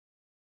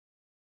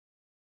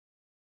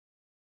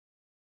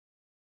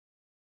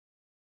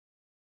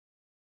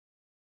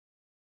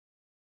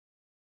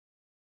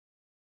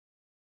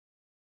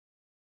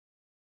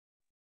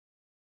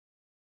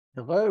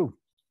Hello.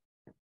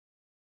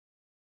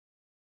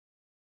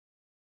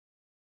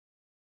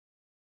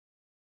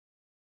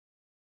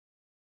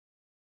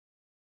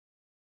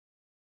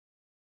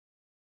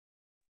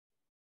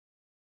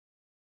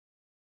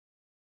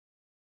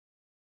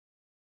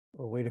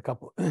 We'll wait a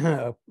couple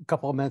a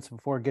couple of minutes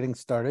before getting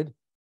started.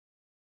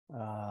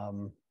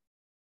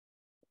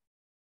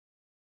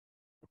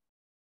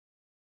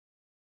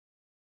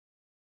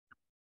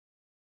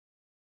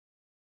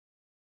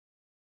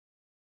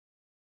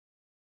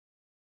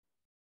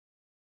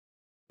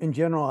 In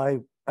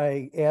general,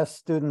 I ask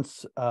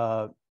students,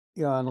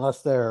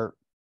 unless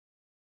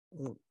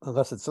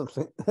it's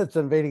something that's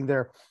invading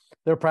their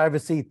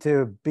privacy,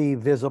 to be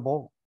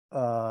visible.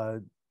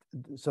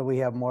 So we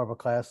have more of a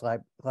class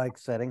like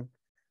setting.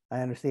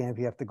 I understand if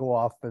you have to go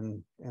off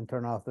and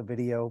turn off the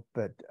video,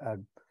 but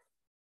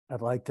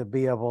I'd like to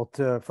be able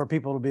for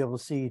people to be able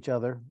to see each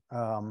other.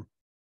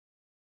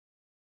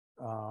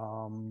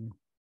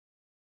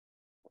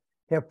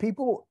 Have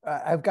people,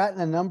 I've gotten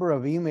a number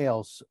of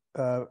emails.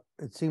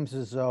 It seems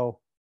as though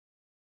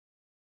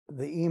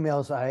the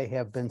emails I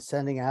have been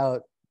sending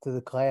out to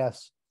the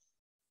class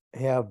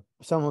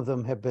some of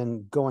them have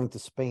been going to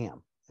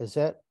spam.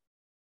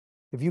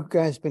 Have you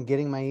guys been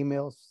getting my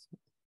emails?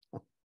 I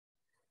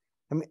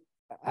mean,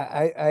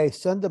 I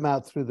send them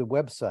out through the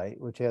website,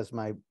 which has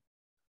my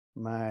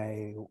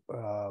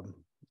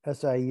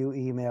SIU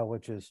email,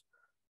 which is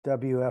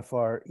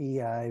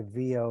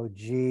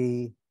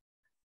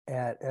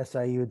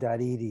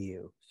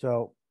wfreivog@siu.edu.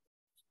 So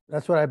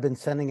that's what I've been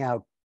sending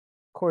out,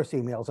 course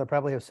emails. I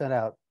probably have sent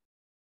out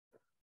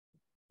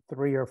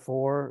 3 or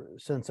 4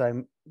 since I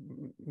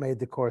made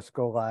the course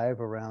go live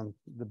around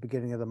the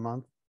beginning of the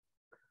month.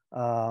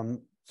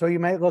 So you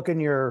might look in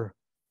your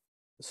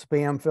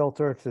spam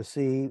filter to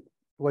see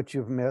what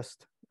you've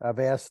missed. I've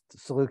asked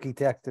Saluki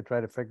Tech to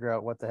try to figure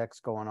out what the heck's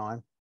going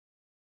on.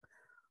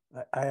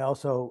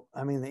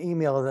 The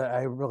email that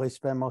I really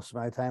spend most of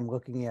my time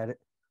looking at it,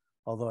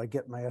 although I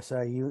get my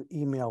SIU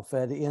email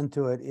fed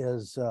into it,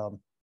 is the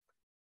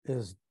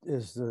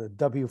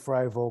W.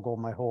 Freivogel,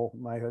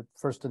 my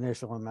first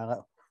initial and my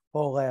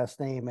whole last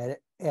name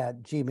at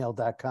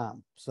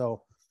gmail.com.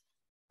 So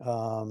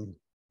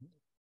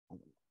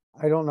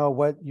I don't know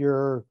what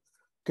your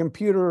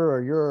computer or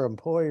your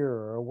employer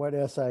or what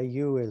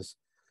SIU is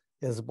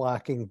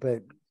blocking,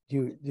 but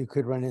you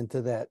could run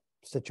into that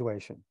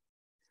situation.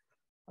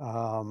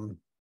 Has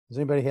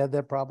anybody had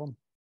that problem?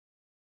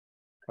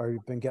 Or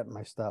you've been getting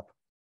my stuff?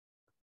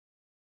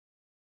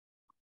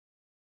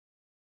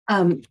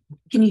 Can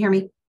you hear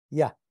me?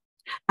 Yeah.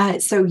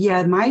 So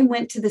yeah, mine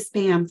went to the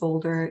spam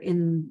folder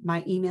in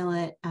my email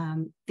at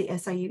the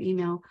SIU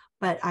email,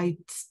 but I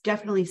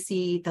definitely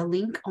see the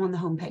link on the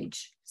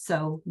homepage.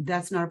 So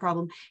that's not a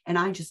problem. And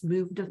I just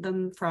moved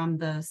them from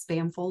the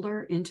spam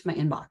folder into my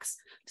inbox.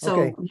 So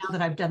okay. Now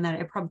that I've done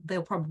that,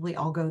 they'll probably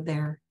all go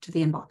there to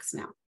the inbox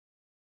now.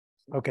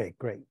 Okay,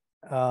 great.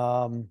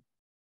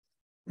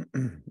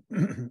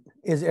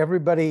 Is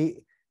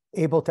everybody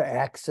able to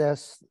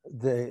access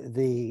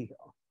the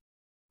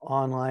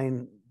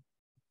online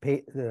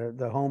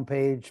the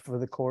homepage for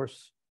the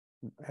course?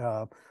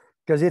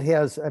 Because it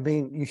has,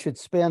 you should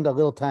spend a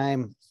little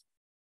time.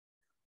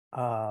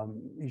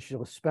 You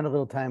should spend a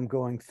little time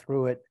going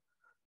through it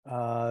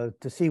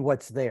to see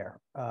what's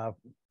there.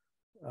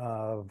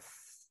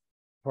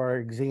 For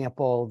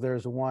example,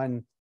 there's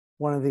one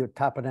of the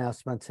top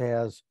announcements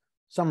has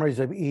summaries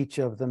of each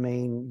of the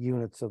main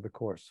units of the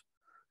course,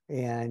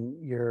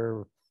 and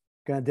you're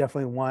going to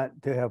definitely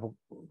want to have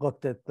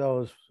looked at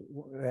those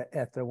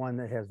at the one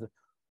that has the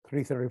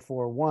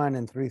 334.1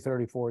 and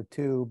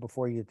 334.2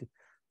 before you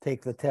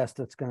take the test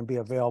that's going to be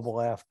available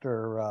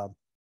after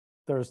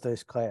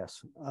Thursday's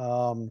class,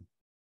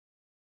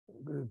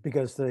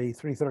 because the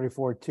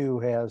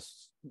 334.2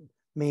 has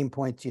main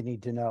points you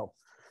need to know.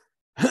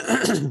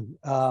 The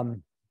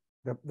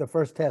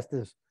first test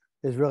is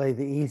really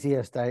the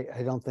easiest.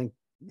 I don't think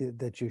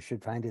that you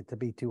should find it to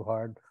be too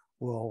hard.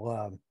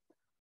 We'll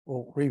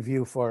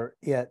review for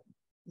it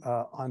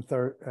on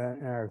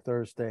our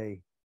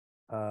Thursday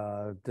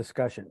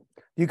discussion.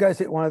 You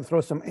guys want to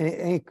throw some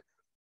any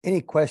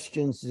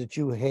questions that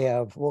you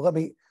have? Well, let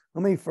me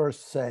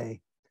first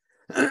say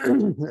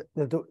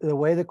the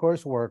way the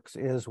course works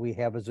is we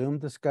have a Zoom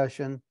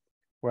discussion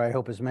where I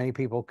hope as many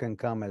people can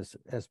come as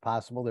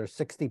possible. There's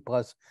 60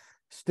 plus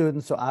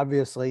students, so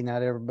obviously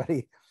not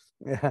everybody,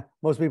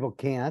 most people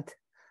can't.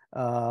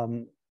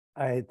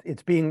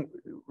 It's being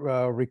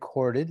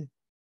recorded,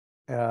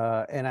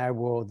 and I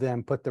will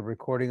then put the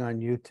recording on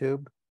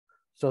YouTube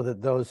so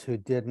that those who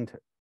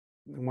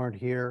weren't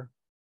here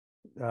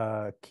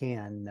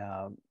can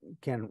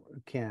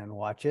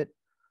watch it.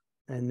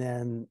 And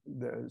then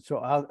so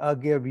I'll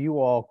give you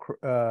all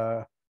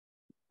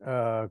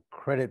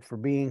credit for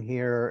being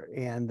here,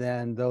 and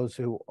then those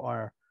who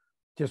are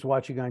just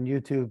watching on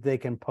YouTube, they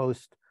can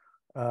post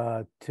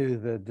to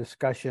the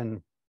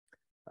discussion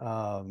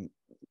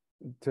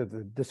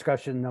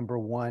number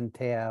 1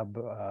 tab,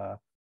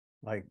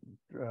 like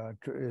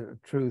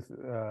truth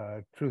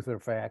or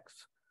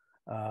facts,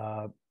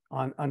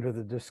 under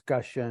the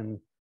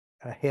discussion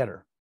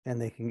header, and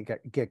they can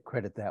get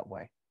credit that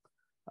way.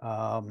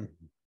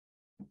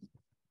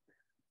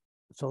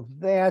 So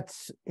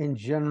that's in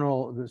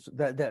general,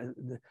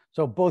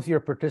 so both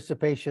your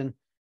participation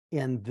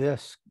in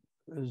this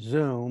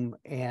Zoom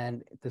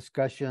and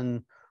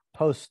discussion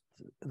posts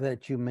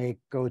that you make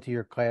go to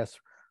your class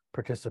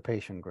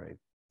participation grade.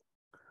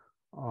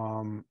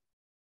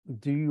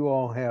 Do you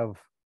all have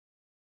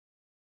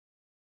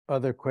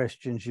other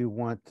questions you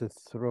want to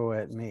throw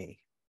at me?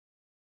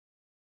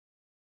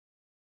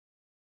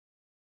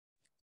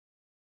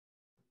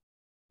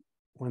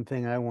 One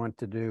thing I want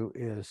to do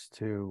is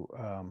to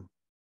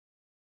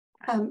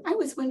I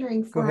was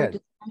wondering go for our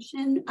ahead.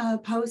 discussion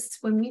posts,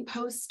 when we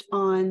post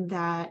on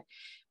that,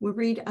 we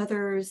read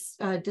others'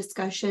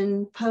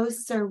 discussion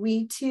posts, are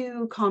we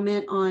to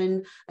comment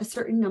on a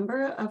certain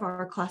number of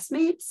our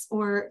classmates,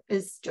 or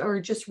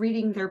just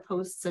reading their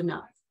posts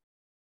enough?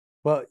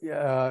 Well,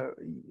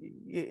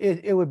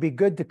 it would be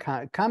good to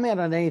comment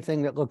on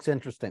anything that looks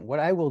interesting. What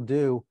I will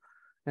do,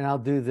 and I'll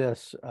do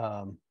this,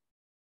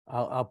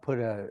 I'll put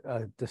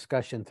a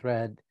discussion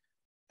thread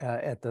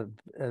at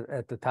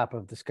the top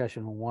of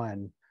discussion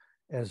 1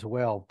 as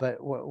well. But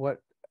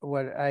what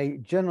I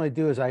generally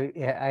do is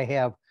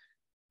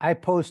I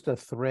post a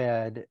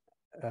thread,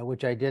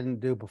 which I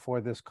didn't do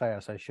before this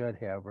class. I should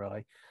have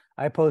really.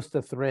 I post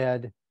a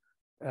thread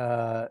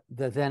that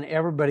then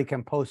everybody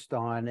can post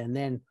on, and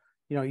then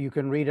you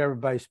can read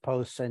everybody's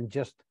posts and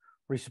just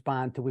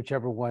respond to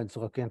whichever ones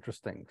look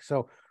interesting.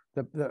 So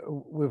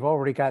we've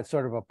already got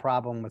sort of a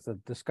problem with the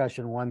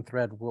discussion 1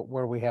 thread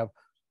where we have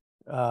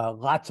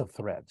lots of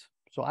threads.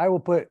 So I will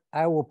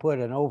put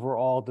an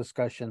overall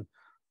discussion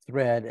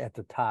thread at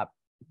the top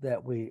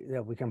that we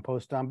can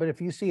post on. But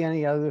if you see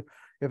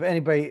if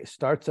anybody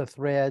starts a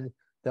thread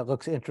that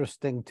looks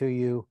interesting to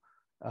you,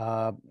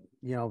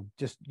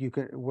 just you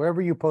can,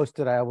 wherever you post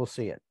it, I will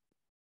see it.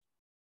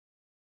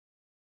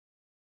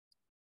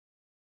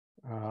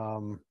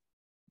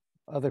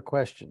 Other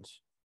questions?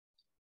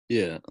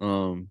 Yeah.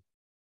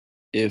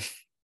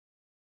 If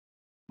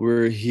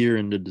we're here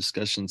in the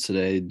discussion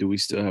today, do we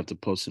still have to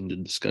post in the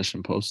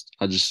discussion post?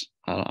 I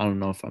don't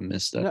know if I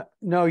missed that.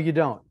 No, you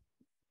don't.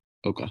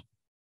 Okay.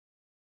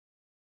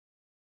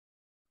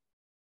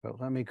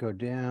 But let me go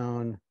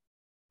down.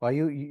 While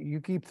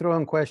you keep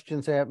throwing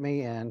questions at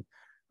me, and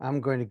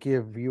I'm going to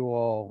give you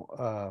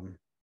all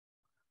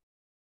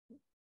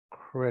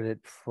credit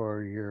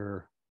for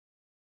your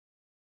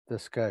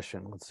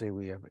discussion. Let's see,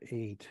 we have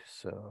 8,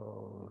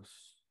 so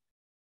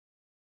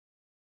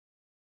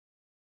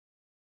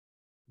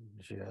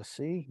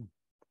Jesse,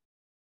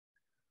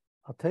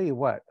 I'll tell you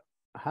what,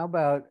 how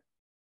about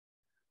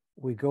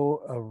we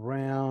go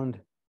around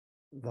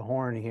the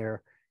horn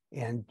here,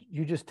 and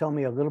you just tell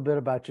me a little bit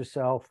about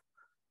yourself,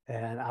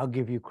 and I'll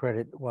give you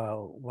credit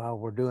while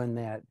we're doing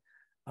that.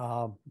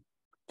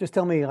 Just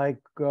tell me, like,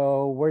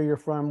 where you're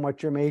from,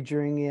 what you're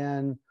majoring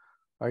in.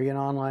 Are you an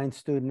online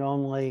student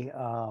only?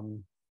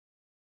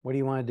 What do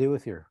you want to do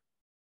with your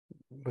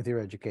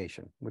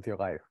education, with your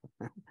life?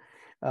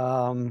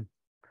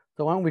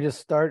 So why don't we just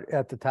start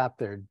at the top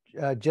there?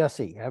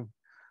 Jesse,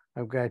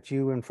 I've got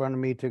you in front of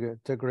me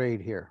to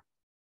grade here.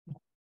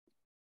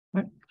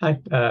 Hi,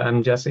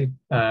 I'm Jesse.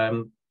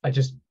 I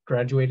just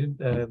graduated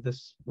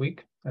this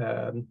week.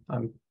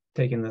 I'm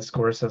taking this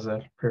course as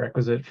a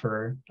prerequisite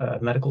for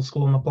medical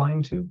school I'm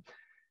applying to.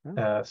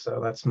 So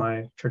that's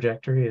my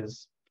trajectory,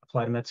 is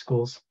apply to med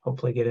schools,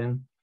 hopefully get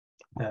in.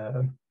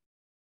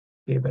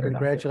 Be a better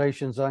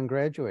Congratulations on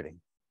graduating.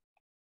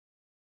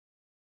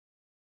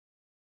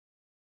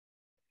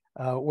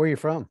 Where are you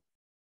from?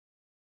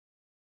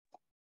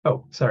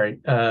 Oh,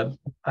 sorry.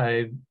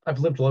 I've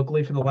lived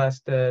locally for the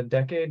last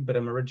decade, but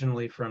I'm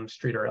originally from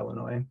Streator,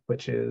 Illinois,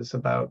 which is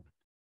about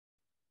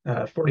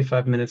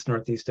 45 minutes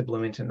northeast of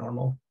Bloomington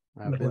Normal.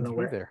 I've been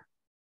through there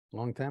a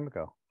long time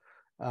ago.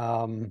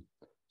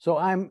 So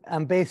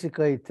I'm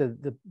basically, to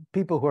the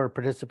people who are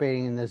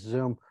participating in this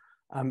Zoom,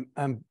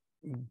 I'm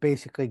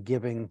basically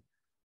giving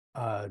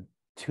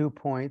 2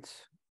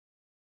 points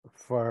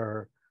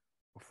for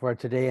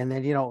today, and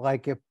then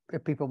like if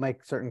people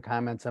make certain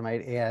comments, I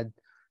might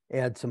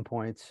add some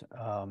points.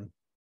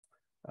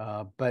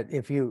 But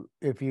if you're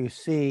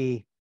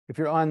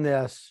on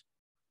this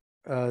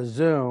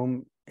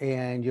Zoom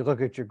and you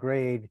look at your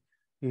grade,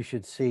 you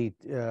should see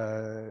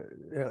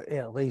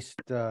at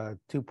least 2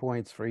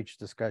 points for each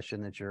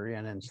discussion that you're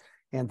in,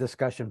 and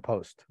discussion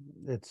post.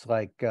 It's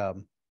like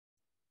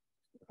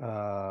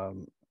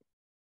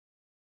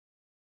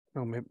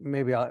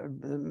maybe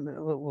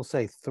we'll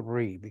say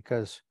 3,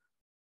 because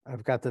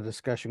I've got the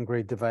discussion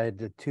grade divided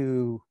to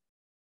 2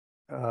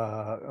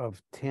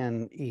 of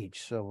 10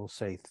 each, so we'll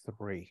say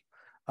 3.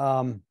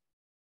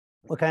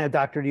 What kind of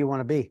doctor do you want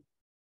to be?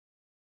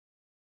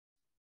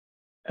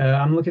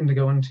 I'm looking to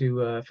go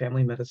into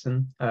family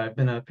medicine. I've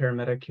been a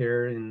paramedic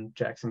here in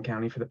Jackson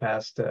County for the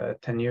past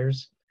 10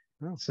 years.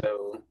 Oh.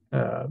 So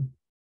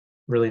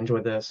really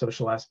enjoy the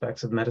social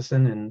aspects of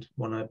medicine and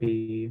want to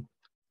be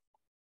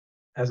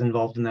as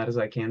involved in that as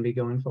I can be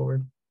going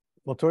forward.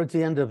 Well, towards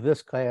the end of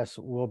this class,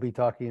 we'll be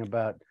talking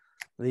about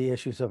the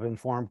issues of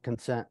informed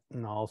consent,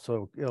 and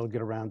also it'll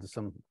get around to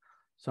some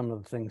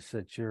of the things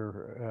that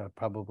you're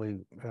probably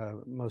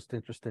most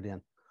interested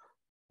in.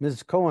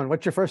 Ms. Cohen,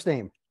 what's your first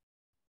name?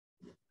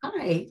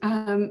 Hi,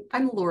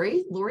 I'm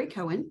Lori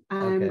Cohen.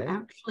 I'm Okay.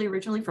 actually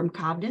originally from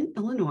Cobden,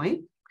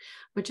 Illinois,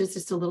 which is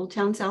just a little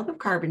town south of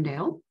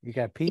Carbondale. You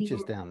got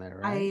peaches And down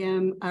there, I right?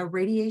 am a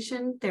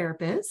radiation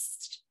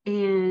therapist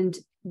and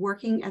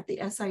working at the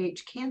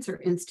SIH Cancer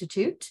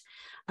Institute.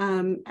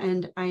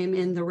 And I am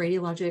in the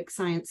radiologic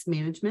science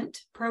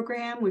management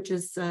program, which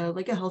is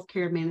like a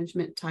healthcare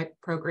management type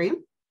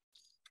program.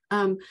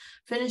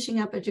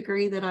 Finishing up a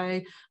degree that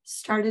I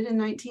started in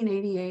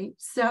 1988.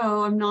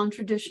 So I'm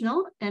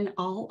non-traditional and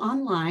all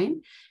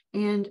online.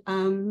 And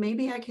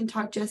maybe I can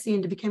talk Jesse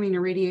into becoming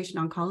a radiation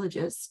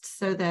oncologist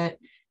so that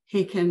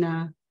he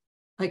can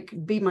like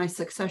be my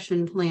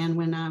succession plan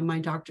when my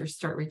doctors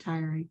start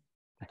retiring.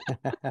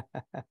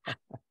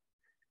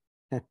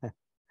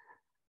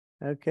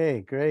 Okay,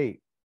 great.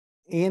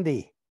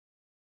 Andy,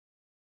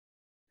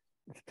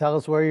 tell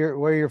us where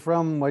you're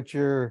from, what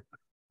you're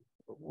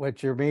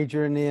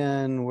majoring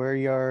in, where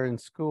you are in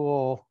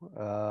school,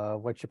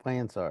 what your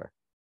plans are.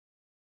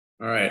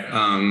 All right.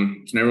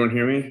 Can everyone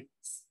hear me?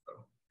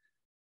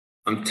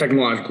 I'm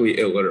technologically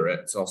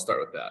illiterate, so I'll start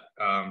with that.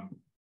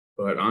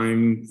 But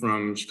I'm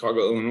from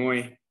Chicago,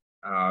 Illinois.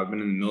 I've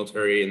been in the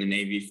military and the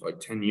Navy for like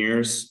 10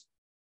 years.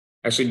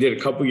 Actually did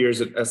a couple years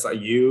at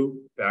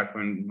SIU back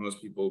when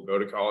most people go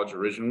to college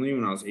originally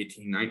when I was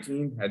 18,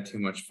 19, had too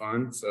much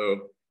fun.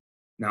 So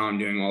now I'm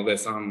doing all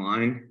this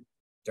online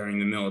during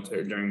the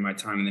military, during my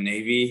time in the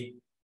Navy,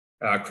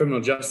 criminal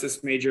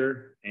justice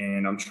major,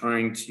 and I'm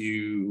trying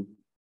to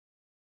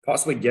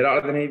possibly get out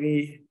of the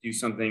Navy, do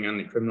something on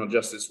the criminal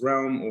justice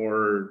realm,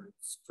 or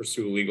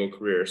pursue a legal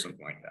career or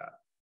something like that.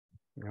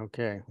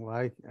 Okay,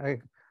 well,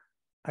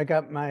 I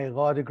got my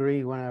law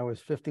degree when I was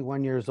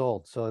 51 years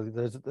old, so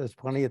there's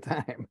plenty of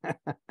time.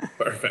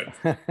 Perfect.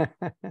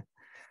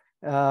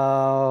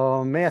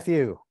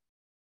 Matthew.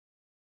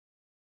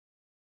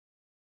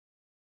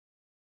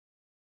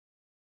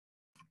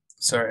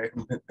 Sorry,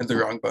 I hit the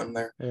wrong button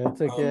there.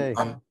 It's okay.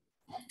 I'm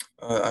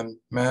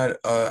Matt.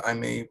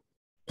 I'm a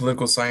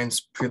political science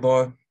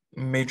pre-law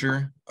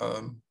major.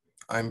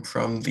 I'm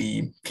from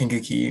the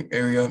Kankakee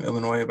area of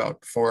Illinois,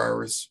 about 4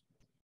 hours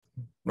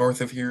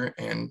north of here,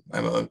 and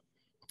I'm a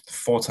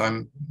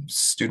full-time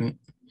student.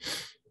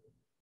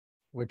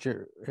 What's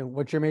your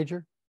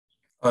major?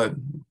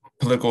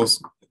 Political Oh,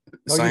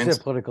 science. you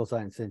said political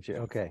science, didn't you?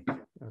 Okay.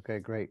 Okay,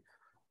 great.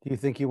 Do you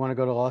think you want to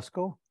go to law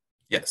school?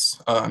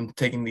 Yes, I'm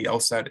taking the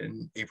LSAT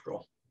in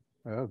April.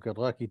 Oh, good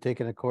luck. You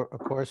taking a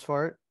course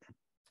for it?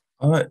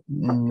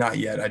 Not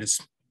yet. I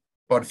just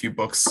bought a few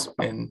books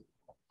and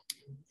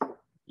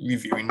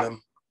reviewing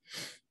them.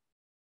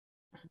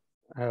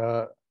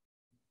 I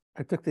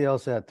took the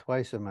LSAT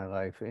twice in my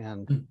life,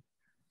 and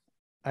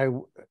I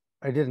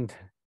didn't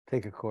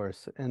take a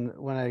course. And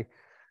when I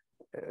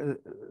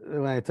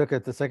took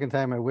it the second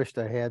time, I wished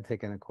I had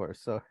taken a course.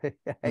 So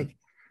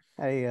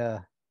I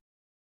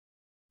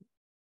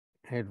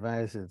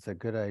advise it's a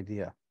good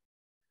idea.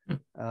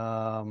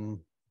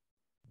 Sometime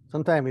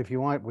if you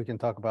want, we can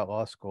talk about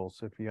law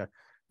schools. If you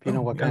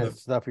know what kind of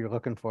stuff you're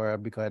looking for,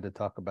 I'd be glad to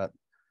talk about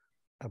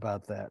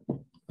that.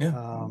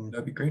 Yeah,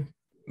 that'd be great.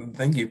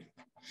 Thank you.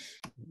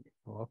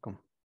 You're welcome.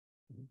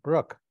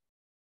 Brooke.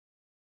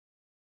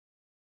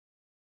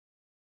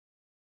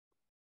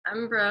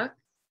 I'm Brooke.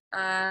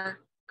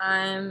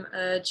 I'm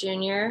a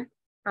junior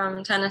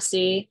from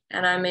Tennessee,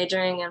 and I'm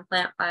majoring in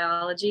plant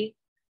biology.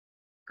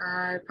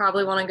 I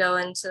probably want to go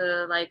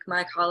into like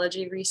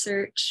mycology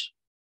research,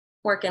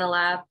 work in a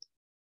lab.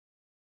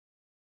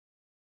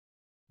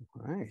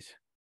 Nice.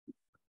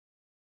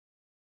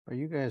 Well,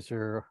 you guys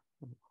are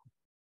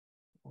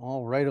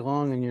all right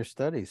along in your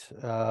studies.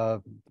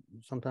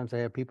 Sometimes I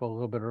have people a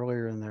little bit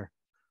earlier in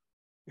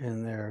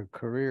their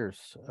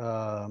careers.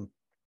 Where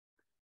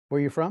are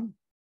you from?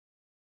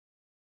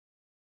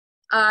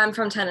 I'm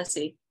from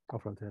Tennessee. Oh,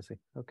 from Tennessee.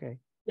 Okay.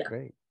 Yeah.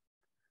 Great.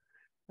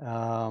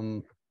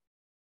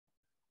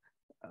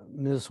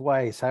 Ms.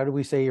 Weiss, how do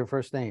we say your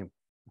first name?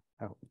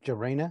 Oh,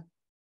 Jarena?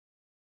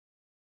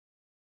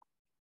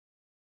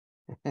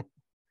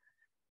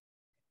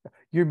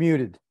 You're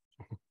muted.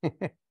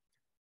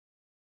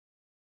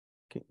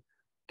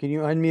 Can you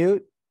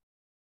unmute?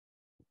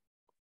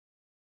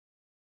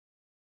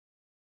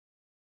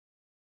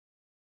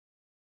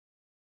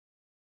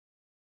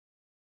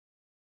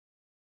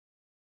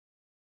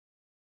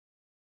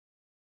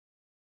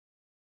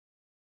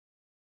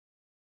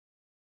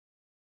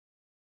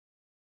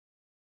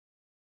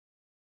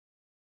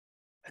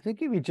 I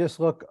think if you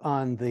just look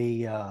on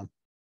the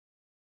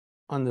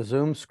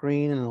Zoom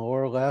screen in the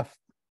lower left,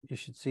 you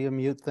should see a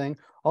mute thing.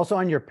 Also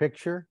on your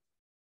picture,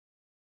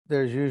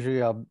 there's usually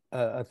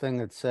a thing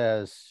that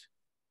says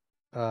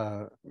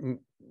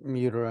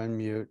mute or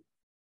unmute.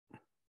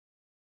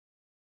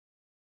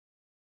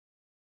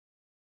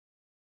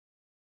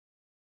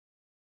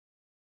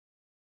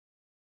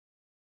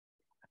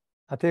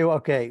 I'll tell you,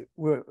 okay,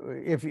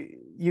 if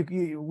you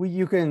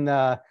can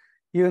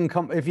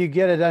come, if you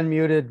get it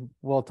unmuted,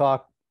 we'll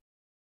talk.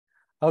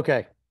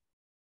 Okay.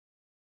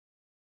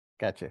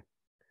 Gotcha.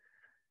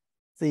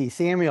 See,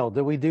 Samuel,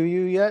 did we do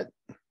you yet?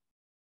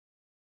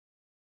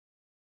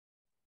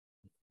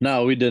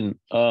 No, we didn't.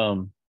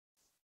 I'm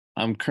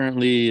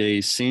currently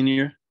a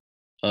senior,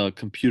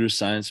 computer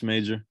science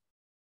major.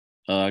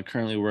 I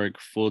currently work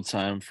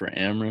full-time for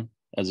Ameren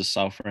as a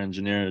software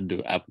engineer to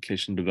do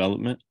application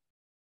development.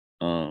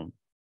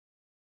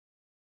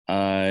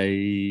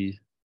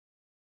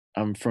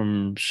 I'm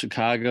from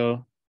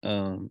Chicago,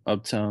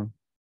 uptown.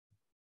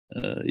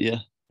 Yeah,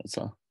 that's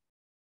all.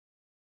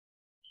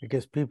 I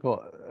guess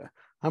people,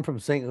 I'm from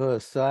St.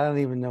 Louis, so I don't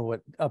even know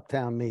what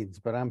uptown means,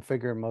 but I'm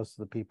figuring most of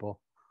the people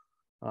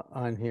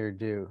on here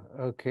do.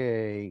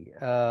 Okay.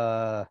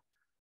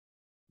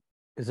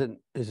 Is it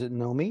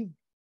Nomi?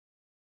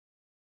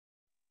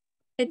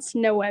 It's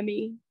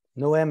Noemi.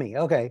 Noemi.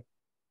 Okay.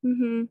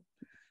 Mm-hmm.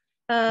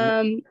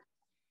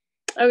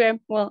 Okay,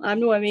 well, I'm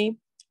Noemi.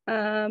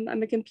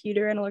 I'm a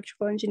computer and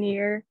electrical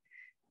engineer.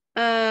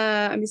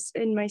 I'm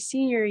in my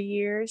senior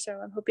year, so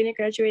I'm hoping to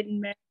graduate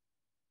in May.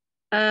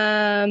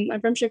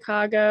 I'm from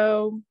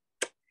Chicago.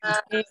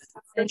 And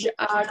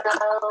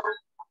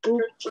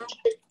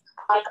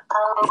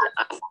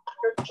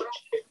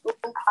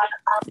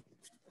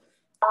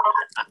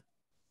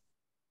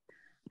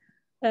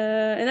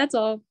that's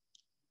all.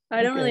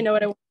 I don't really know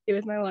what I want to do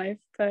with my life,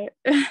 but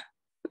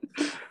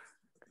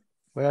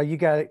well, you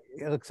got it.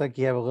 It looks like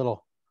you have a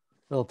little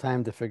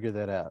time to figure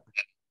that out.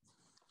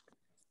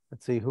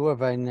 Let's see, who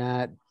have I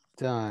not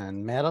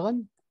done?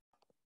 Madeline?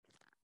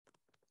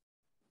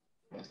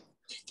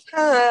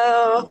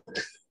 Hello.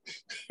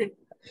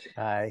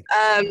 Hi.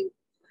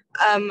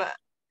 I'm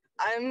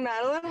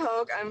Madeline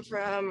Hoke. I'm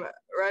from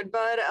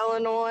Redbud,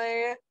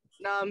 Illinois,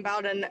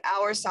 about an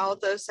hour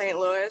south of St.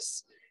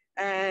 Louis.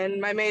 And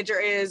my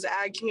major is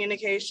ag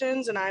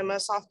communications, and I'm a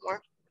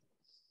sophomore.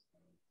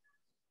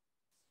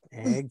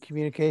 Ag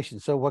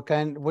communications. So what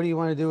do you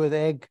want to do with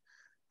ag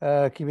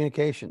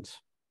communications?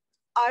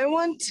 I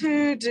want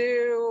to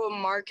do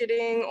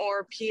marketing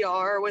or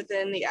PR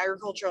within the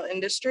agricultural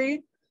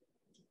industry.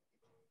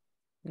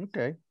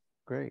 Okay,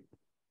 great.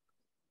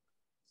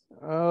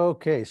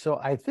 Okay, so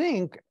I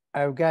think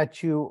I've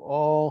got you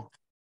all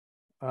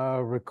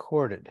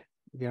recorded.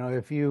 You know,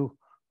 if you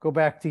go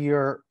back to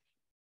your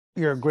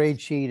grade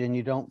sheet and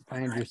you don't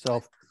find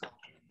yourself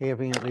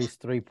having at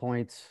least 3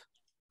 points,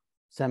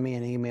 send me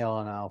an email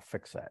and I'll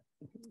fix that.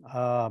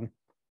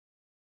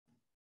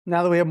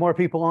 Now that we have more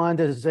people on,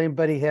 does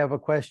anybody have a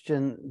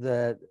question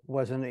that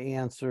wasn't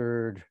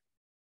answered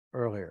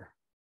earlier?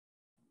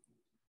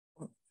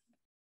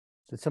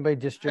 Did somebody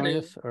just join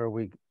us, or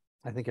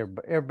I think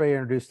everybody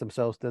introduced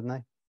themselves, didn't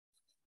they?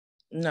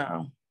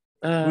 No.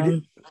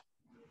 Did?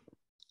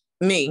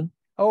 Me.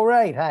 Oh,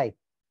 right. Hi.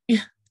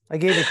 I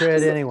gave you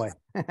credit anyway.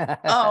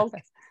 Oh,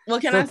 well,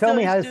 can I tell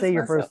me how to introduce say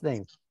your myself? first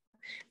name?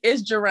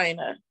 It's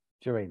Jarena.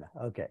 Jarena.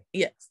 Okay.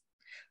 Yes.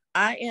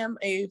 I am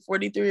a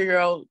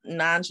 43-year-old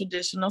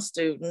non-traditional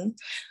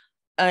student.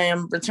 I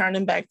am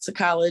returning back to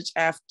college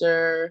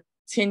after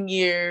 10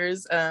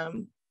 years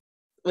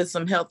with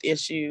some health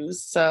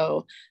issues.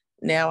 So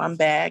now I'm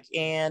back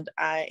and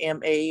I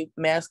am a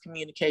mass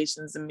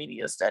communications and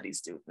media studies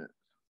student.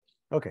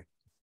 Okay.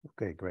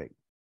 Okay, great.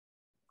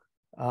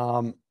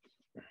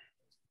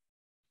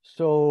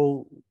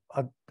 So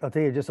I'll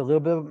tell you just a little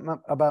bit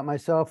about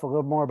myself, a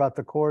little more about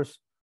the course.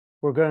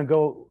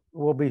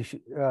 We'll be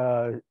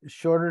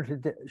shorter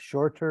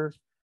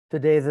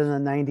today than the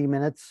 90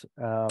 minutes.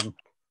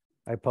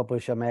 I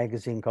publish a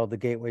magazine called the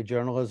Gateway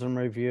Journalism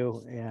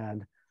Review,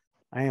 and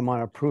I am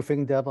on a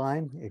proofing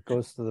deadline. It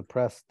goes to the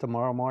press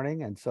tomorrow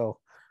morning, and so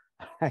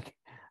I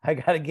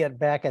got to get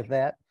back at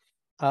that.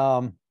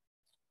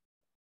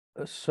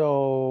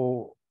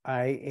 So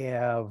I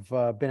have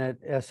been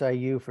at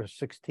SIU for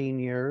 16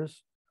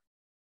 years.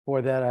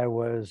 Before that, I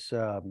was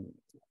a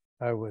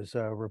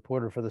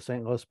reporter for the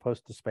St. Louis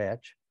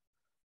Post-Dispatch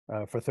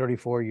for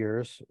 34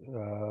 years.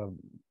 12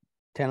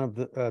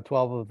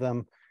 of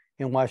them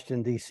in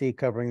Washington, D.C.,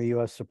 covering the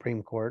U.S.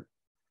 Supreme Court.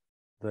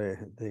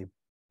 The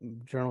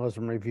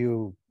Journalism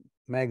Review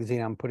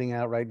magazine I'm putting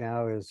out right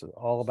now is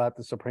all about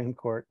the Supreme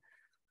Court.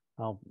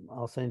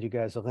 I'll send you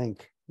guys a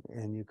link,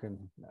 and you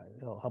can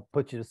it'll help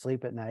put you to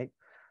sleep at night.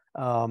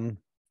 And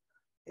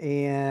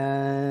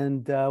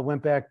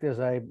went back, as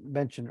I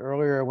mentioned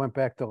earlier, I went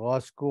back to law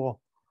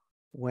school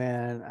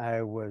when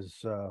I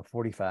was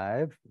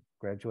 45,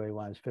 graduated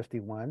when I was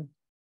 51.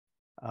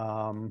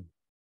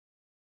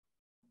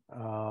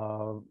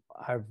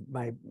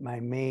 My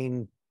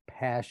main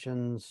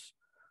passions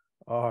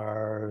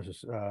are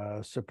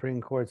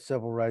Supreme Court,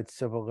 civil rights,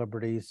 civil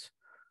liberties.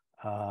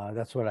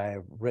 That's what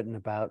I've written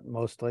about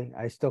mostly.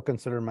 I still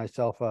consider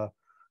myself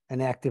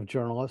an active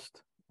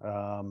journalist.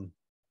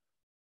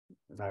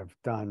 I've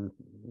done,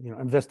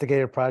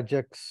 investigative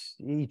projects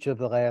each of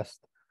the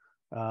last,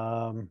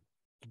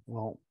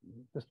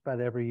 just about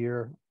every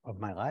year of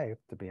my life,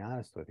 to be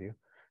honest with you,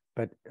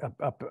 but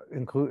up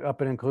and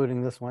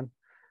including this one.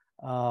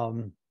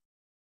 Um,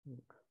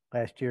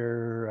 last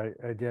year,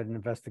 I did an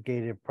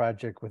investigative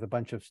project with a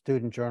bunch of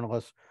student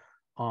journalists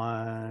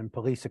on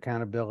police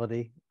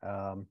accountability.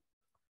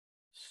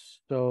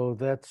 So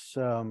that's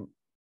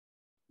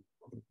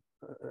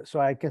so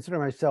I consider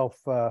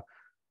myself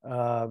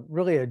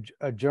really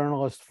a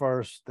journalist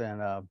first,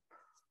 and a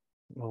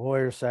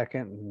lawyer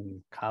second,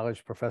 and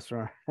college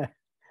professor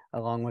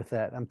along with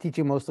that. I'm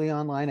teaching mostly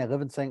online. I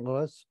live in St.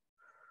 Louis.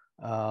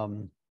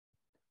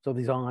 So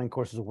these online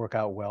courses work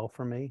out well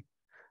for me.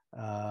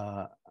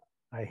 I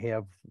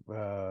have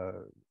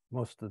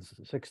most of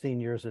the 16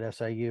 years at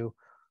SIU,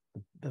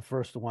 the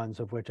first ones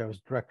of which I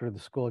was director of the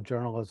School of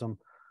Journalism.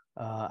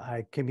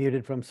 I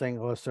commuted from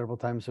St. Louis several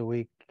times a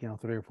week,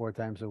 3 or 4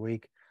 times a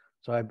week.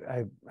 So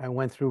I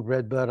went through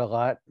Redbud a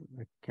lot.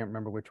 I can't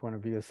remember which one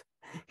of you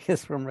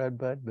is from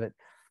Redbud, but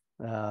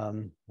I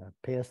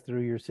passed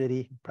through your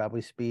city,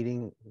 probably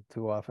speeding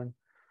too often.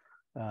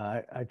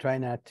 I try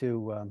not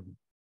to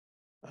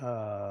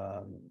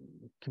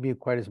commute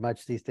quite as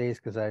much these days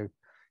because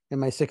in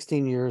my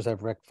 16 years,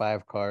 I've wrecked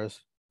 5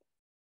 cars.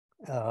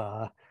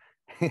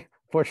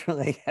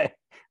 Fortunately, I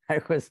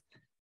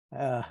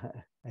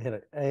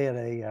had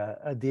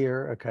a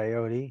deer, a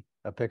coyote,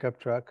 a pickup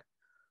truck,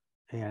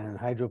 and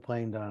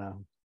hydroplaned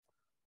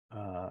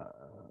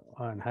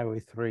on Highway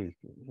 3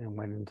 and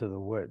went into the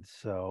woods.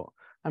 So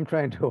I'm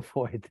trying to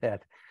avoid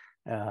that.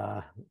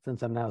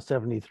 Since I'm now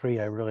 73,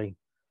 I really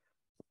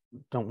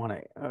don't want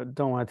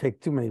to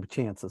take too many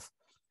chances.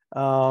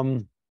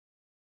 So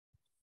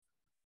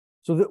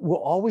that we'll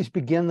always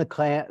begin the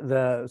class.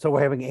 So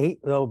we're having 8.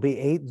 There'll be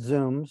 8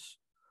 Zooms,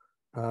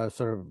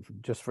 sort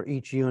of just for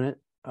each unit.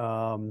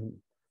 The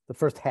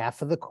first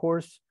half of the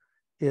course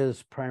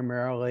is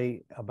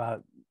primarily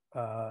about,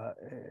 or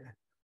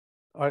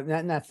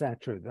that's not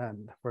true.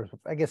 Then first,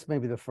 I guess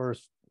maybe the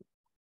first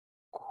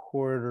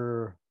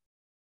quarter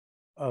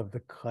of the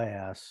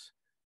class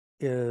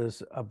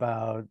is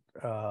about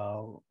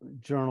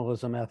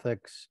journalism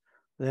ethics.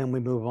 Then we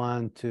move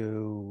on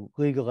to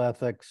legal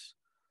ethics.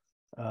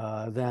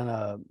 Then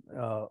a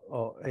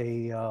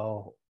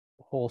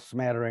whole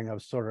smattering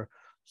of sort of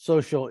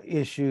social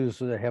issues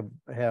that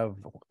have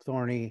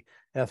thorny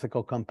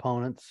ethical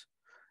components,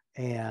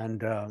 and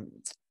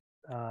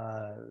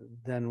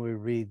then we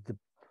read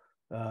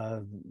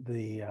the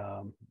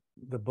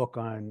book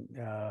on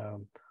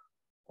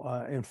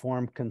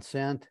informed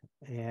consent,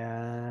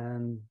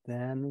 and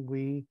then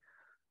we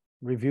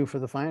review for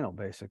the final,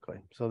 basically.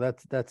 So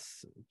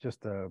that's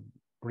just a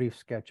brief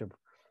sketch of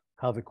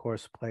how the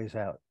course plays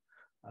out.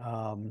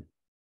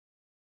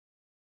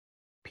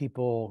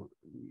 People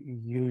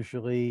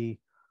usually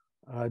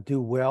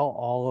do well.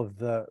 All of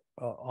the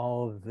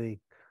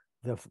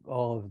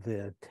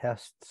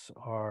tests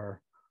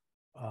are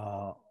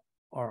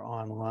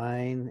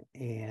online,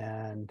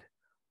 and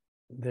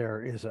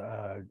there is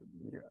a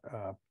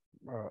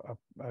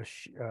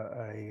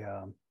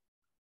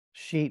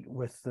sheet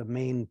with the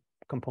main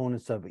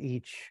components of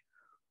each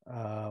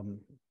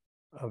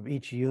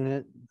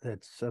unit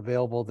that's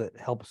available, that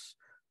helps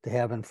to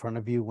have in front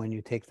of you when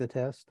you take the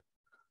test.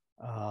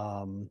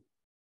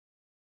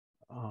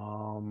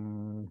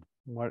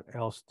 What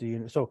else do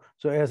you, so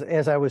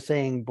as I was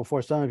saying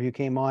before some of you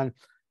came on,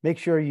 make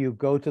sure you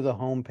go to the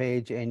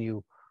homepage and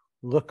you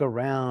look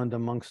around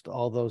amongst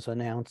all those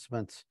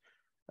announcements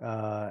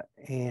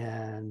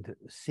and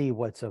see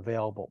what's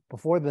available.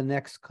 Before the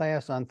next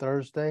class on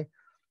Thursday,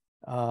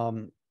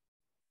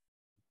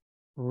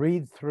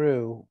 read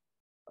through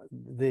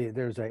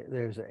there's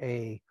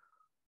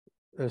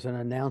an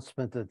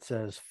announcement that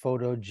says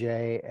Photo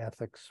J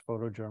ethics,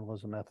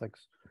 photojournalism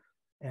ethics,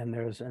 and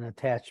there's an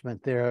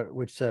attachment there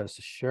which says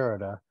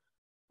Sherida.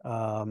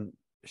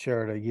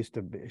 Sherida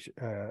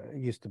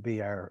used to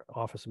be our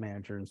office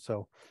manager, and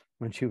so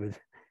when she would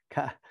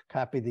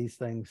copy these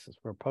things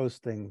for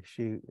posting,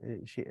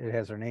 it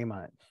has her name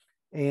on it.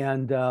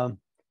 And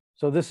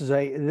so this is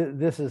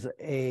an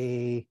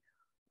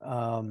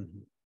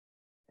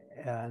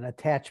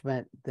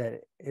attachment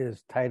that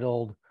is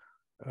titled,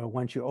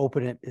 once you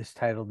open it, is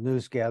titled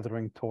News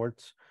Gathering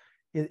Torts.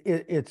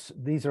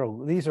 These are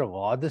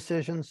law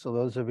decisions. So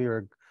those of you who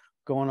are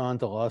going on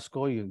to law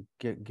school,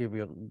 give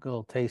you a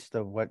little taste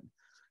of what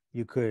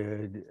you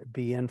could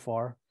be in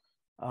for.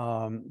 They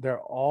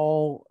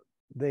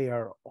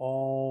are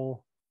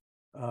all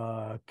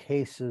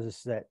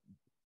cases that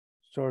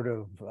sort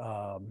of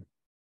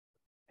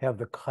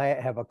have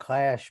a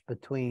clash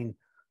between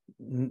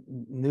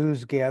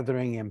news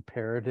gathering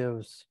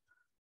imperatives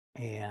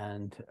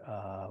and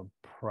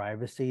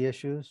privacy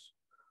issues.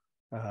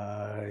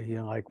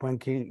 Like when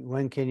can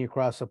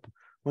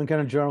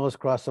a journalist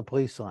cross a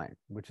police line,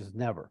 which is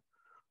never.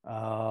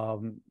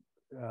 When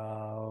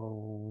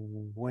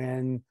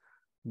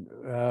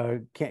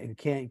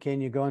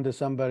can you go into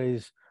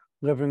somebody's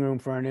living room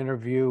for an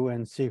interview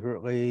and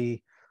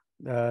secretly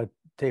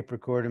tape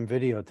record and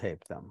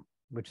videotape them,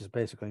 which is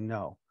basically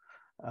no.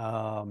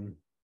 Can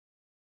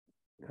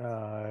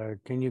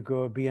you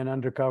go be an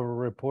undercover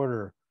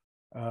reporter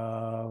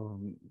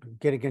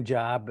getting a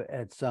job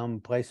at some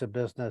place of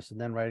business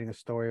and then writing a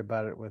story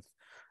about it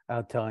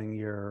without telling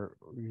your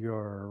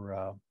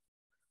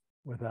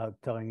without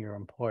telling your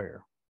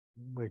employer,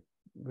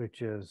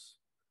 which is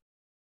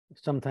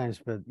sometimes,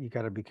 but you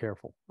got to be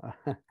careful.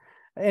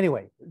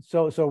 Anyway,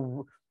 so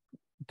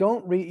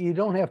you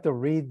don't have to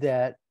read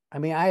that. I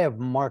mean, I have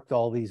marked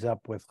all these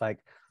up with like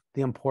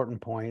the important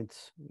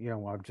points,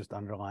 I've just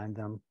underlined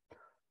them.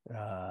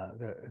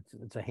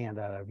 It's a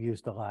handout I've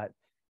used a lot.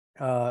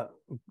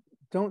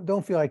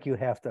 Don't feel like you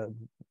have to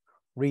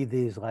read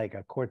these like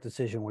a court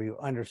decision where you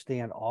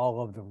understand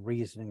all of the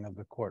reasoning of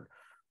the court,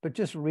 but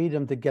just read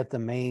them to get the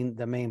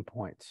main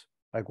points.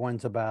 Like one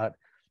of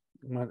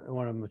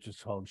them, which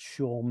is called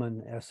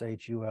Schulman,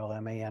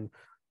 Schulman.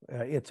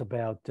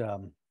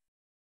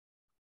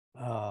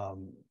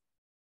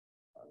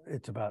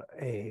 It's about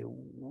a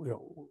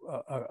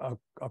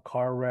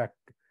car wreck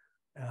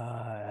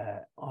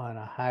on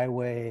a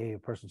highway, a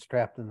person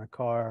strapped in the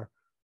car.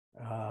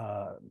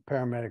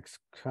 Paramedics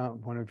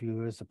come. One of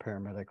you is a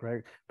paramedic,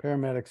 right?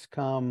 Paramedics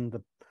come.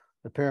 The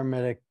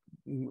paramedic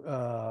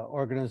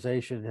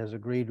organization has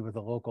agreed with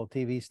a local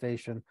TV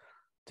station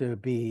to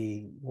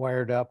be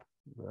wired up.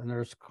 The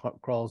nurse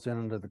crawls in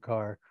under the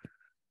car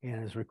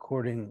and is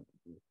recording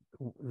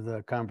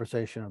the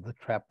conversation of the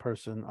trapped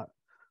person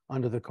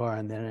under the car,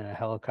 and then in a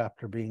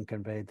helicopter being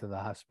conveyed to the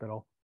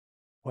hospital.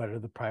 What are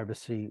the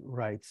privacy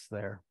rights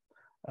there?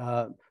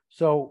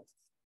 So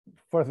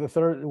for the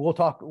third, we'll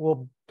talk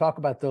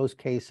about those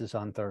cases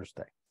on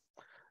Thursday.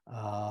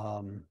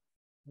 And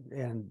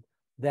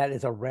that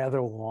is a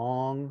rather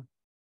long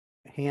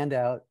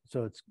handout,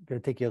 so it's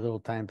going to take you a little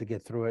time to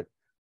get through it.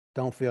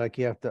 Don't feel like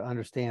you have to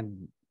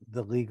understand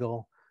the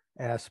legal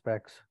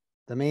aspects.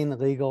 The main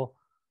legal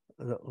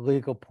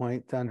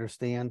point to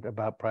understand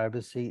about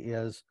privacy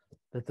is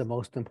that the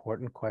most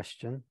important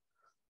question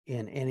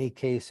in any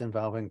case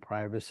involving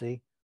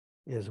privacy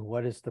is,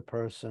 what is the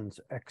person's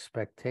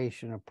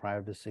expectation of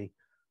privacy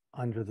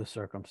under the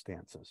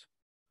circumstances?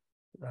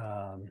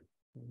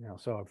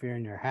 So if you're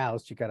in your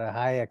house, you got a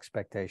high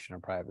expectation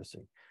of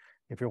privacy.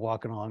 If you're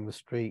walking along the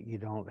street, you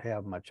don't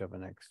have much of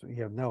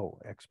you have no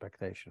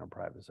expectation of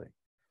privacy.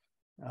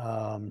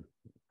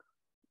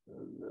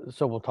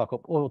 So we'll talk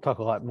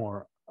a lot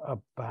more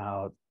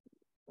about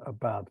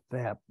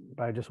that,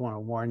 but I just want to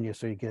warn you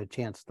so you get a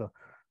chance to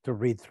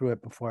read through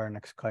it before our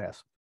next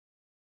class.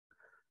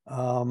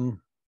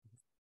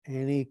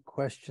 Any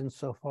questions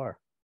so far?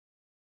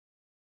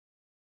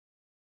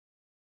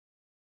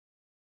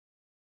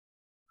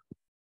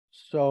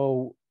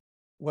 So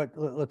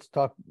let's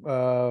talk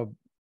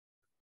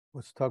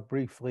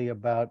briefly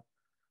about,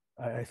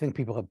 I think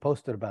people have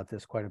posted about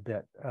this quite a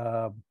bit.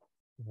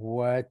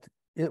 What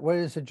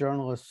is a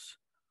journalist?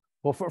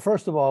 Well,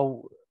 first of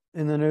all,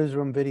 in the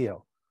newsroom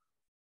video,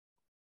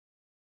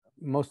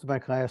 most of my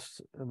class,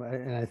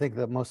 and I think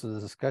that most of the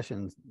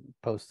discussion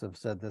posts have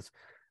said this,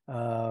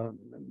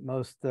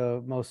 most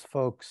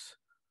folks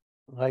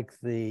like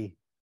the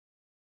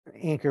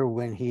anchor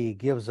when he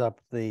gives up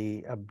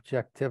the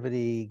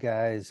objectivity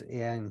guys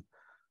and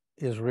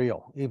is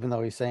real, even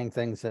though he's saying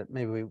things that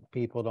maybe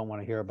people don't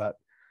want to hear about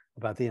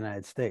the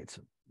United States.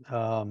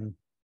 But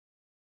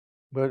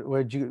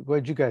what'd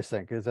you guys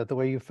think? Is that the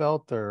way you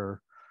felt,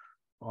 or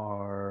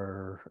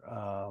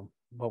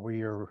what were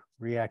your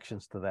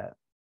reactions to that?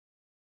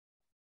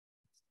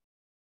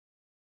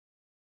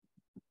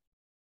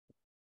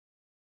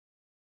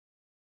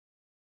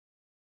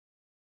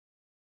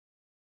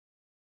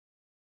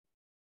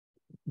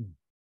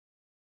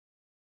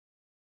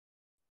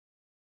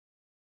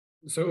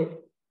 So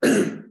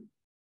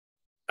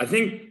I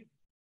think,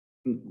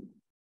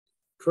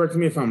 correct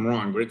me if I'm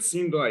wrong, but it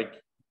seemed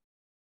like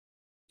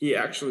he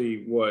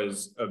actually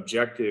was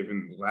objective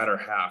in the latter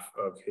half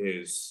of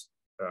his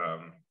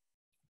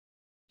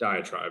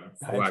diatribe,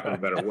 for lack of a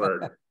better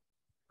word,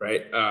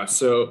 right?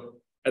 So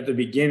at the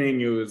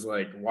beginning, it was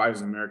like, why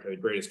is America the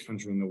greatest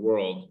country in the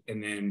world?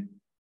 And then,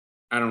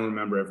 I don't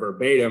remember it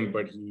verbatim,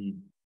 but he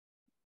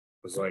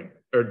was like,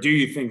 or do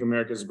you think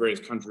America is the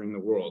greatest country in the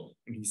world?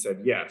 And he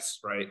said, yes,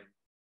 right?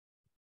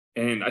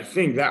 And I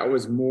think that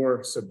was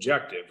more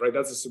subjective, right?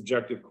 That's a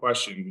subjective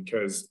question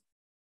because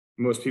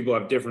most people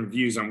have different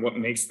views on what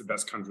makes the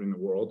best country in the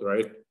world,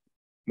 right?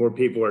 More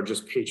people are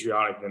just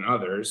patriotic than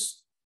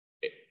others,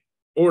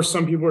 or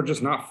some people are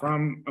just not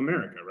from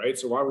America, right?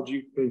 So why would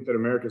you think that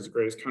America is the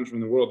greatest country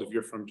in the world if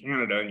you're from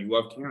Canada and you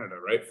love Canada,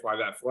 right? Fly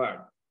that flag.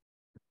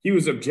 He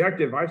was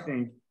objective, I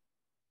think,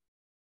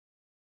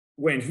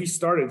 when he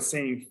started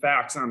saying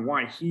facts on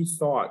why he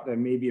thought that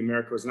maybe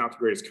America was not the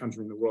greatest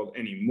country in the world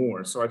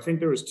anymore. So I think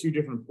there was two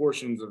different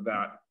portions of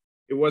that.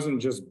 It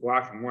wasn't just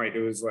black and white.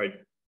 It was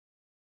like,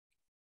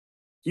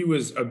 he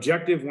was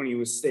objective when he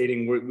was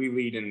stating what we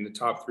lead in the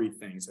top three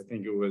things. I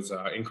think it was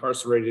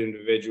incarcerated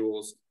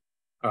individuals,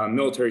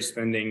 military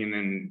spending, and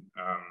then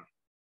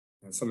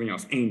something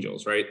else,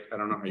 angels, right? I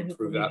don't know how you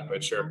prove that,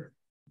 but sure.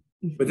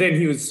 But then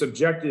he was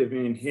subjective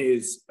in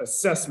his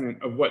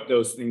assessment of what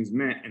those things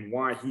meant and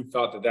why he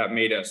thought that that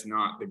made us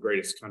not the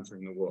greatest country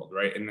in the world,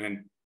 right? And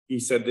then he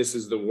said, this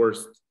is the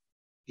worst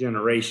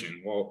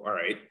generation. Well, all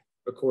right,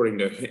 according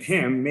to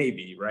him,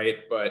 maybe, right?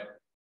 But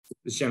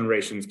this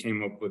generations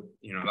came up with,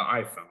 you know, the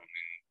iPhone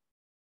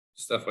and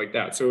stuff like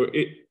that. So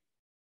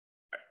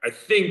I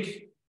think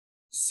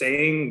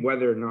saying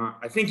whether or not,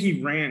 I think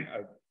he ran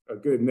a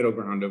good middle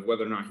ground of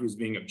whether or not he was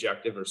being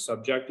objective or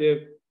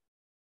subjective.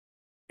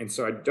 And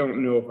so I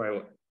don't know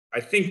if I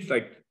think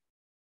like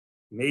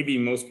maybe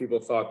most people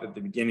thought at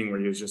the beginning where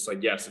he was just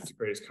like, yes, it's the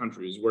greatest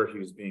country, is where he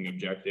was being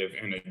objective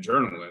and a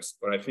journalist.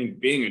 But I think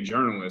being a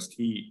journalist,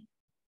 he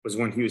was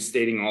when he was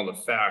stating all the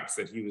facts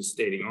that he was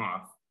stating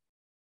off.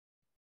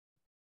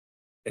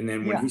 And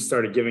then when he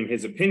started giving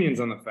his opinions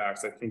on the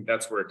facts, I think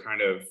that's where it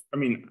kind of, I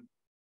mean,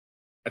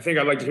 I think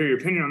I'd like to hear your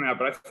opinion on that,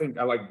 but I think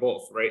I like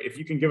both, right? If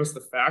you can give us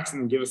the facts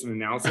and then give us an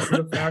analysis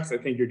of the facts, I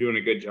think you're doing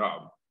a good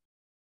job.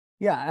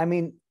 Yeah, I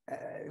mean,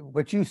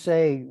 what you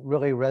say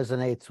really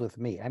resonates with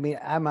me. I mean,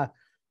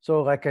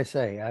 so like I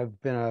say,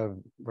 I've been a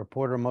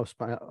reporter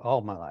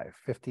all my life,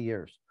 50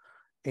 years,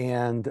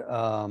 and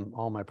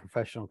all my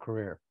professional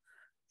career.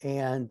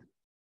 And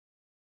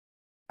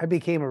I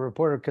became a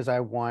reporter because I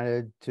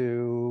wanted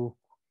to,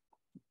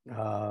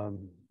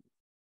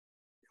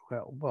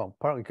 well,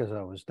 partly because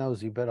I was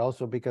nosy, but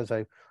also because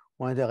I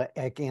wanted to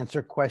like,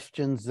 answer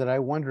questions that I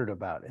wondered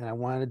about, and I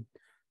wanted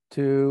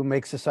to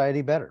make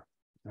society better.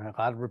 And a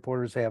lot of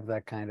reporters have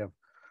that kind of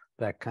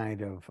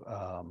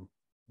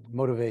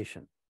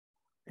motivation.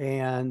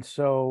 And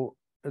so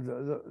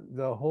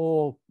the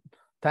whole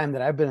time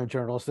that I've been a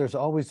journalist, there's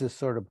always this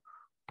sort of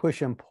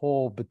push and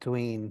pull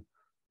between,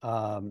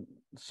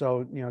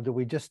 so, you know, do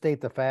we just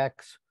state the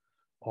facts,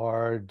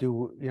 or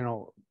do, you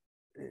know,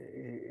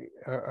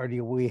 or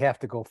do we have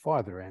to go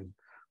farther and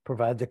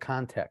provide the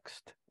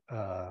context,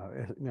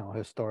 you know,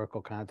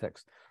 historical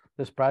context?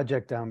 This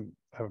project I'm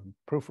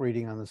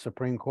proofreading on the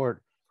Supreme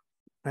Court,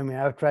 I mean,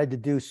 I've tried to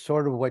do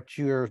sort of what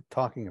you're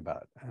talking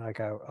about. Like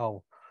I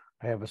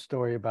have a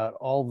story about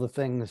all the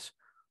things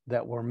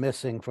that were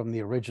missing from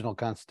the original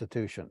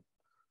Constitution,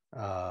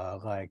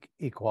 like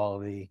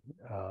equality,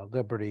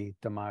 liberty,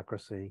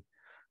 democracy,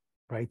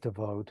 right to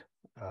vote,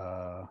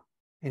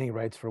 any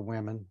rights for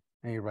women,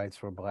 any rights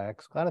for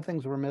blacks. A lot of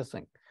things were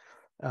missing.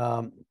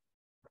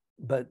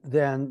 But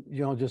then,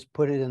 you know, just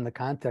put it in the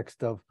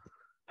context of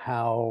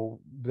how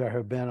there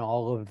have been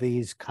all of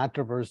these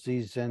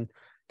controversies and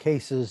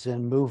cases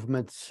and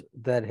movements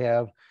that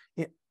have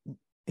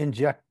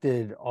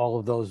injected all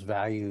of those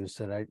values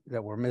that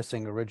were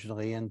missing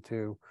originally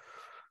into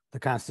the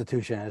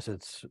Constitution as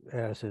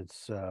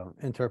it's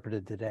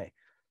interpreted today.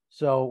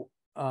 So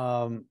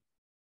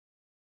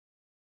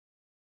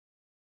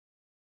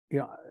you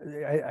know,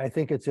 I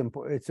think it's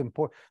important.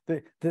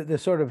 The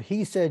sort of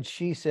he said,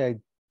 she said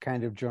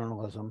kind of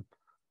journalism,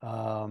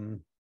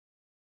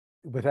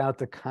 without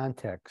the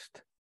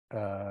context,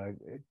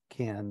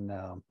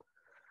 can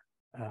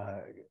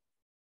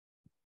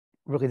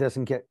really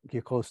doesn't get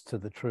you close to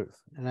the truth.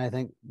 And I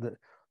think the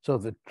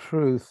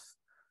truth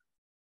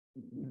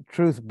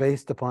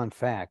based upon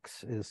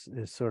facts is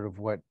sort of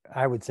what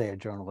I would say a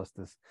journalist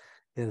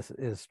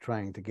is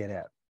trying to get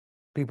at.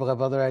 People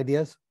have other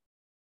ideas?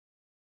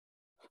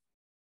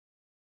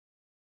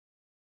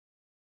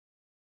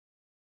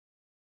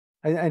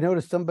 I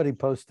noticed somebody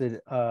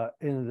posted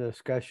in the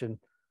discussion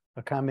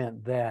a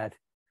comment that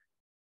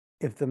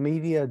if the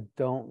media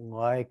don't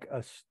like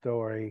a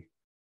story,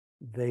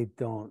 they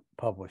don't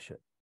publish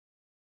it.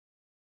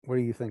 What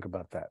do you think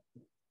about that?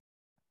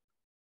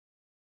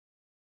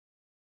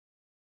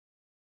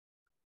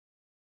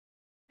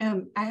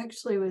 I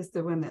actually was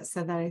the one that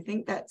said that. I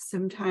think that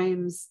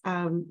sometimes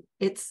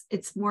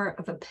it's more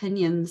of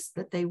opinions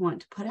that they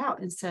want to put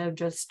out instead of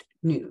just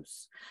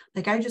news.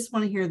 Like, I just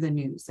want to hear the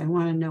news. I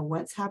want to know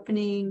what's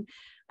happening.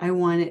 I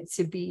want it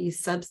to be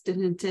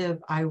substantive.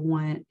 I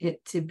want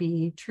it to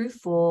be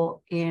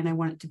truthful, and I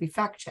want it to be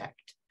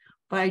fact-checked.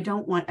 But I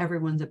don't want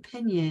everyone's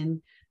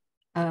opinion.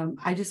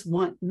 I just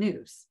want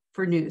news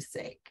for news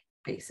sake,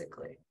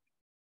 basically.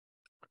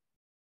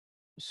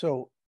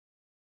 So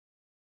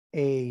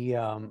I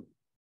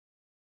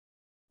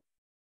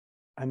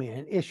mean,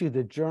 an issue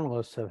that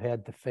journalists have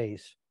had to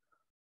face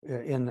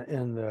in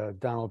the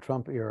Donald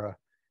Trump era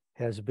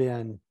has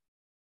been,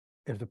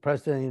 if the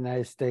president of the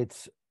United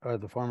States or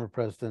the former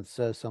president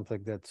says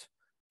something that's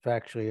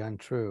factually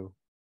untrue,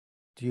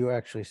 do you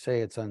actually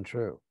say it's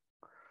untrue?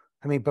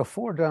 I mean,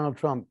 before Donald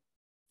Trump,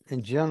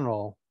 in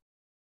general,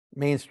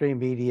 mainstream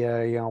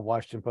media, you know,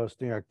 Washington Post,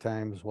 New York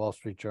Times, Wall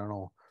Street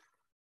Journal,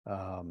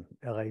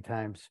 LA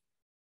Times,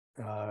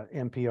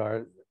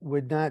 NPR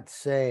would not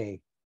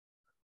say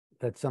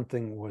that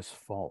something was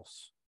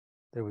false.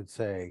 They would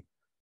say,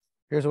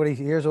 here's what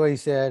he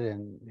said,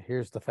 and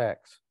here's the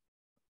facts.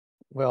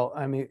 Well,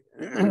 I mean,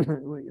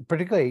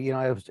 particularly, you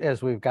know,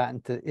 as we've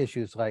gotten to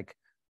issues like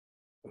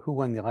who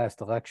won the last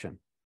election,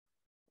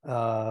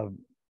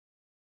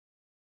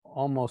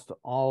 almost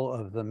all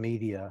of the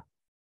media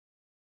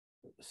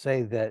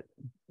say that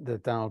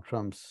Donald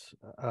Trump's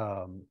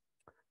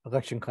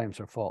election claims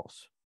are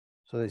false.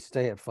 So they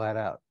say it flat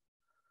out.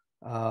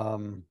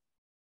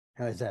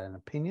 Is that an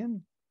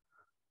opinion?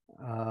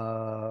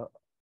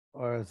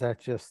 or is that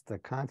just the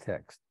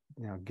context,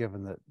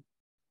 given that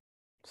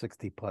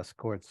 60+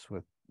 courts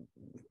with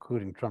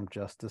including Trump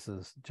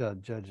justices,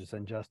 judges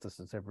and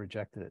justices have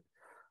rejected it.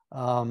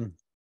 What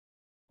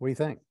do you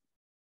think?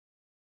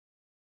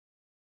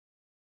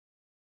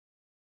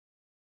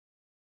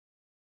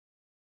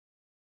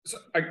 So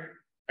I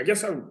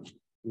guess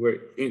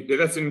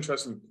that's an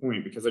interesting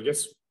point, because I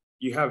guess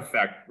you have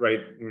fact,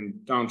 right?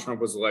 When Donald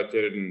Trump was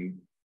elected, and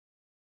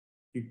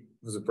he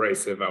was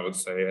abrasive, I would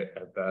say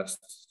at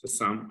best to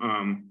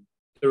some.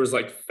 There was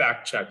like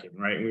fact checking,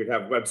 right? And we'd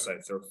have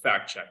websites that were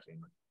fact checking.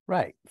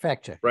 Right,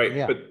 fact checking. Right,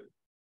 yeah.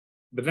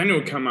 But then it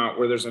would come out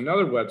where there's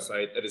another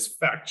website that is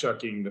fact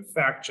checking the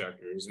fact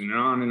checkers, and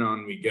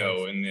on we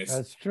go.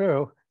 That's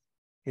true.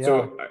 Yeah.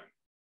 So,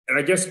 and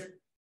I guess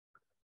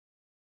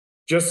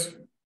just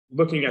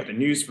looking at the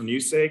news for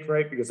news sake,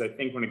 right? Because I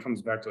think when it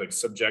comes back to like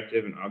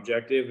subjective and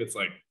objective, it's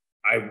like,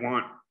 I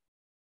want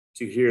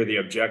to hear the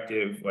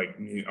objective, like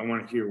I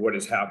want to hear what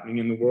is happening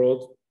in the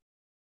world.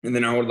 And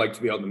then I would like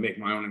to be able to make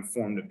my own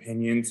informed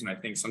opinions. And I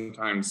think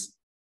sometimes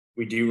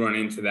we do run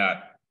into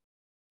that,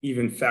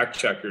 even fact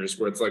checkers,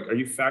 where it's like, are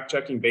you fact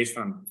checking based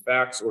on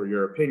facts or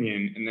your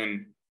opinion? And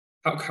then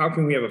how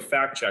can we have a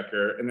fact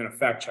checker and then a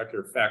fact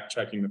checker fact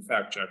checking the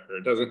fact checker?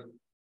 It doesn't,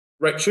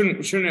 right?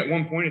 Shouldn't at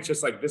one point it's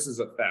just like, this is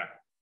a fact.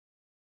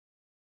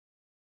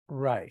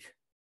 Right.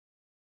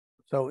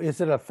 So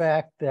is it a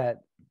fact that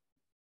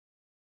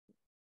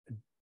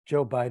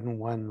Joe Biden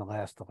won the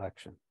last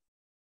election?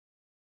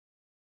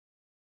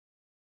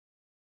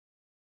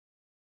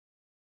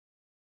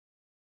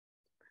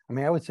 I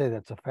mean, I would say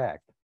that's a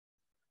fact.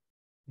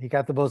 He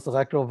got the most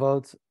electoral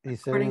votes.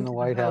 He's sitting in the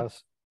White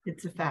House.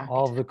 It's a fact.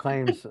 All of the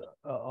claims,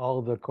 all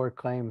of the court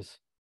claims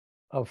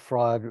of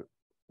fraud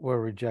were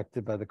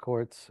rejected by the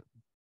courts.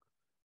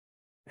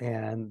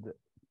 And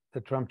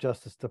the Trump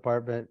Justice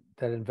Department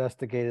that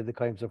investigated the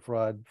claims of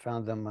fraud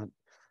found them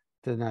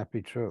to not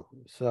be true.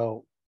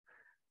 So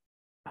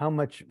how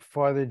much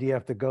farther do you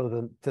have to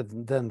go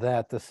than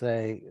that to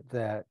say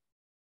that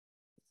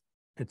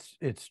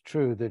it's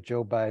true that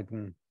Joe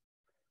Biden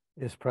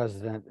is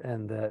president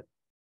and that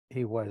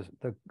the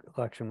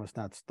election was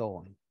not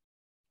stolen?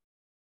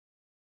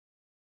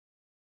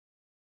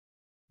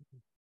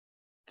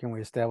 Can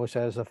we establish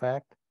that as a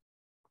fact?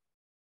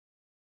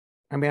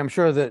 I mean, I'm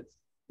sure that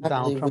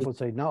Donald Trump would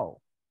say no.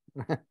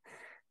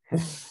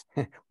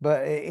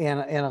 But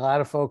and a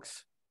lot of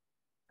folks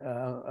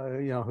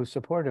who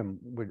support him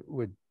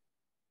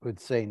would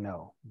say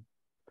no.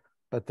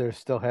 But there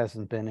still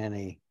hasn't been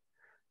any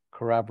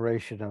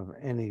corroboration of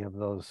any of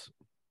those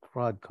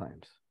fraud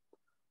claims.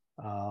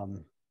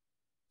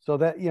 So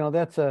that,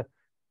 that's and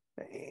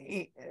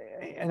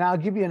I'll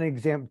give you an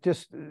example,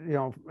 just,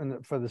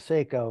 for the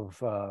sake of,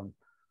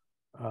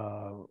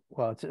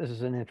 this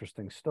is an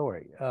interesting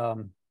story.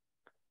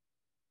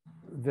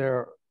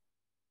 There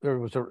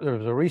was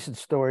a recent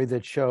story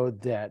that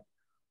showed that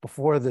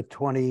before the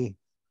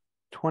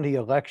 2020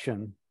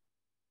 election,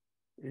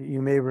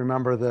 you may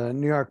remember the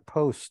New York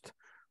Post,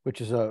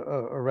 which is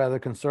a rather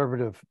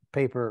conservative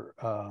paper,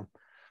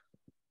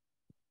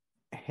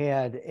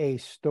 had a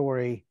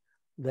story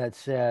that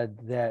said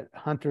that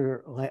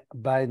Hunter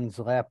Biden's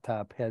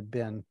laptop had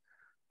been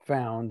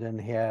found and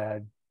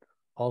had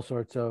all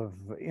sorts of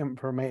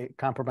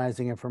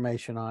compromising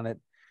information on it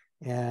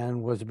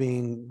and was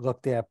being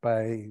looked at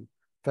by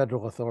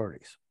federal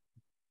authorities.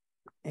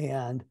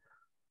 And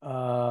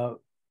some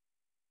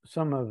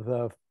of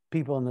the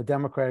people in the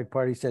Democratic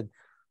Party said,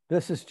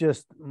 this is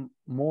just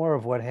more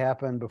of what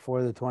happened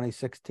before the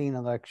 2016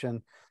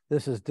 election.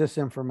 This is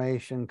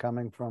disinformation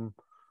coming from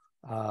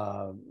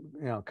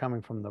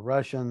the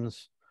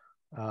Russians,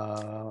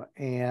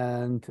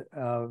 and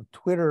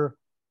Twitter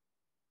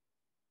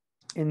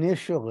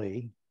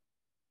initially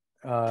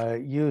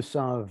used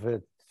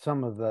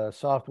some of the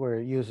software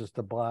it uses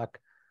to block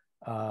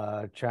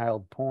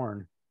child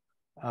porn,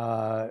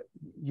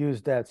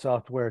 used that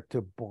software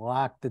to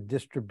block the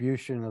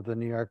distribution of the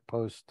New York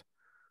Post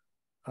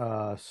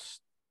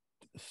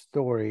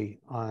story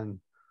on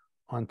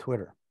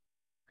Twitter.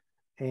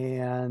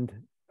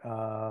 And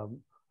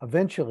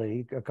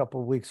eventually, a couple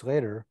of weeks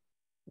later,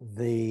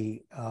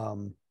 the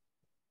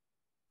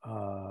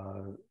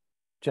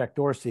Jack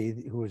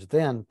Dorsey, who was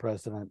then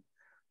president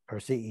or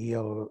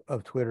CEO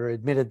of Twitter,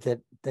 admitted that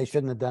they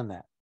shouldn't have done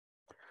that.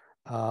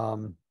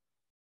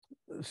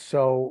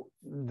 So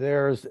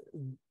there's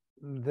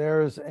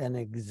an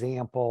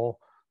example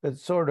that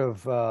sort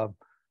of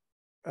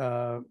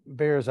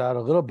bears out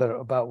a little bit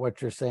about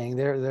what you're saying.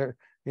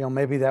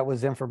 Maybe that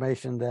was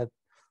information that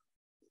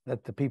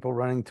the people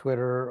running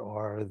Twitter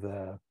or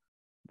the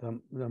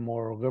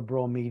more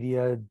liberal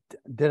media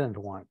didn't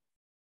want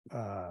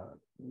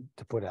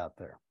to put out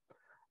there.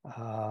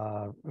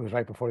 It was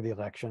right before the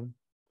election.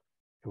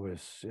 It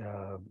was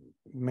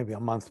maybe a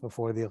month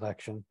before the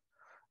election.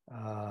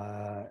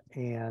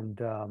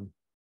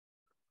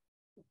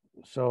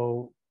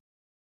 So,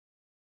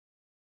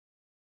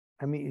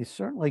 I mean, you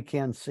certainly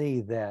can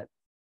see that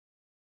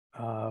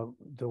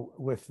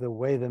with the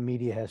way the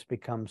media has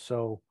become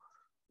so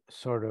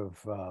sort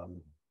of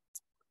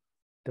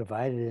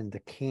divided into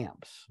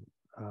camps.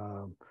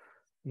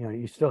 You know,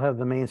 you still have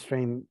the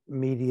mainstream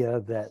media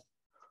that,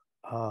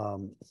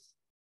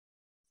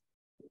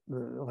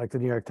 like the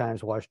New York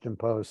Times, Washington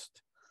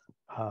Post,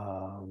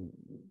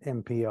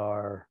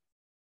 NPR,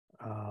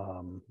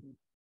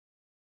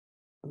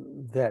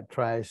 that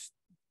tries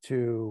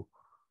to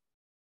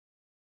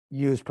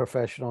use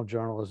professional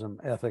journalism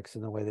ethics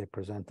in the way they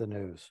present the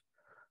news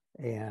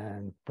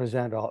and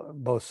present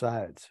both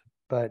sides.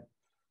 But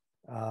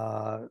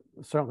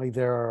certainly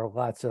there are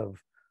lots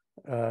of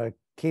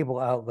cable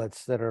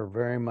outlets that are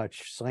very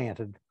much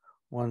slanted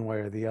one way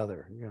or the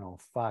other. You know,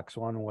 Fox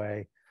one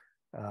way,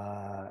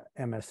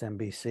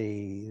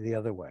 MSNBC the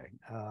other way.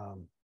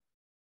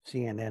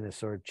 CNN is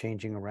sort of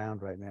changing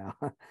around right now.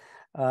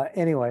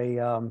 Anyway,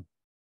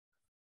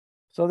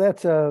 so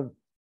that's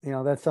you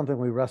know, that's something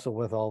we wrestle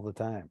with all the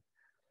time.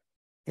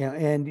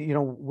 And you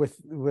know,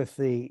 with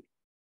the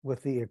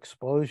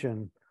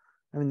explosion,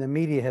 I mean, the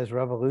media has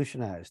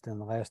revolutionized in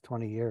the last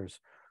 20 years,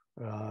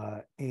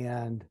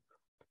 and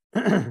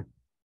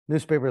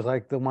newspapers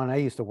like the one I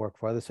used to work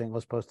for, the St.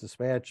 Louis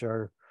Post-Dispatch,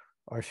 are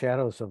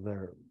shadows of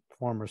their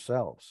former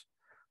selves.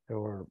 There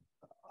were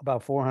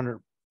about 400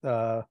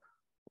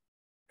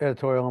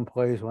 editorial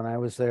employees when I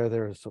was there.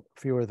 There was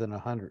fewer than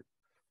 100.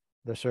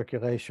 The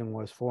circulation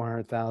was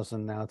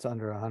 400,000. Now it's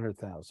under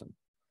 100,000.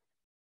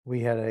 We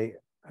had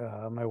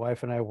my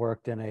wife and I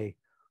worked in a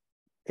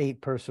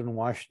 8-person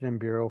Washington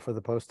bureau for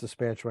the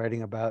Post-Dispatch,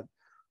 writing about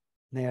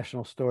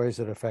national stories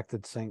that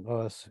affected St.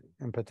 Louis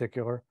in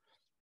particular.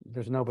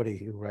 There's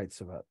nobody in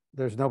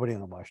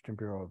the Washington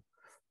bureau of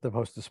the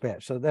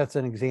Post-Dispatch. So that's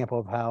an example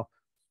of how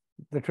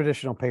the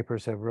traditional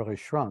papers have really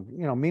shrunk.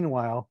 You know,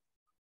 meanwhile,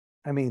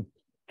 I mean,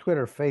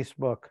 Twitter,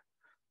 Facebook,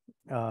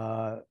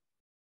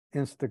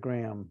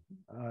 Instagram,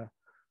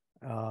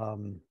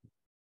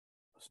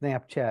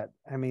 Snapchat,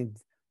 I mean,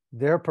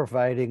 they're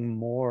providing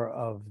more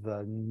of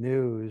the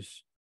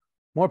news.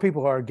 More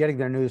people are getting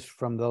their news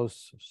from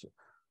those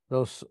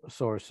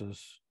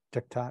sources,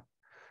 TikTok,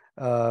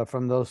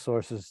 from those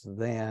sources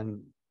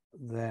than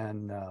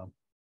they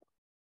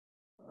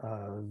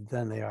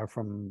are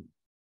from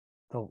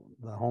the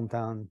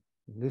hometown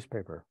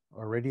newspaper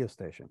or radio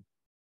station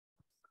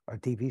or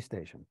TV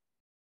station.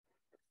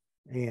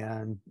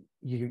 And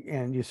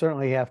you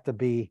certainly have to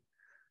be.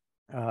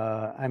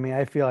 I mean,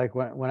 I feel like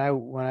when I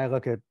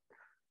look at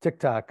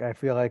TikTok, I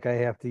feel like I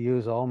have to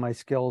use all my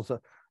skills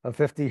of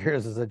 50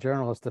 years as a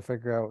journalist to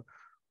figure out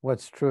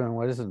what's true and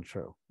what isn't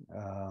true.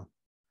 I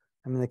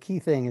mean, the key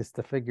thing is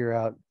to figure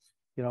out,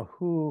 you know,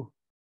 who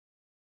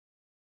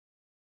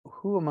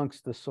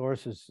amongst the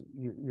sources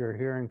you're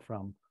hearing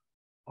from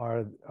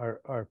are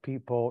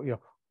people. You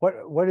know,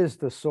 what is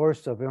the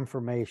source of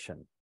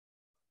information?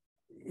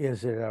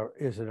 Is it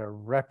a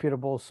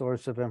reputable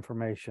source of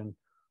information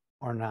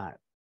or not?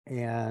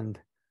 And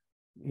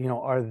you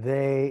know, are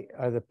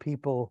the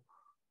people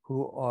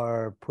who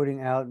are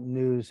putting out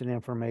news and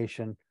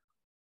information,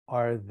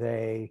 are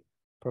they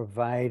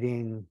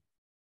providing,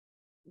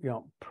 you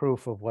know,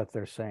 proof of what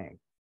they're saying?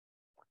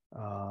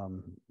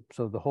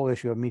 So the whole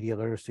issue of media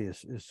literacy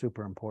is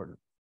super important.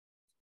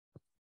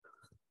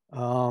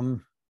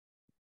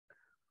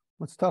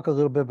 Let's talk a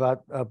little bit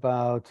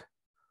about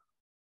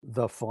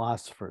the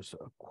philosophers.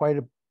 Quite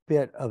a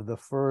bit of the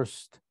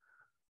first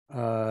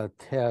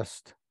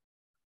test.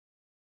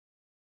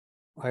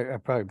 I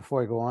probably,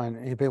 before I go on,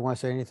 anybody want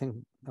to say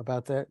anything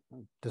about that?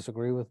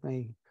 Disagree with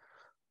me?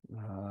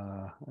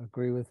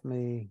 Agree with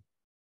me?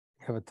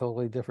 Have a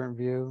totally different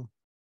view?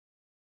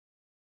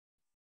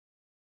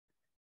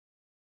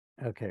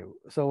 Okay,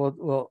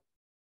 so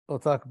we'll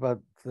talk about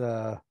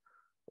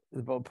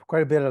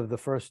quite a bit of the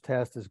first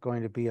test is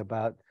going to be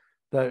about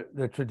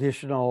the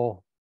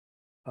traditional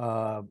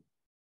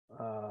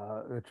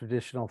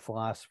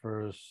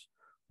philosophers,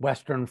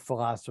 Western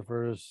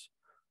philosophers,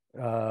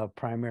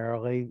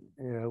 primarily.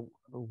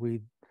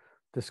 We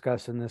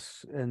discuss in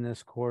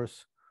this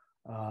course,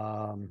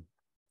 so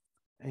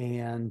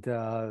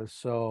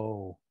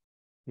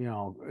you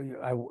know,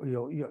 I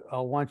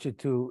want you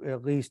to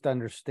at least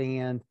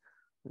understand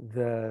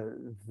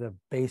the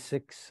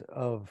basics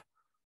of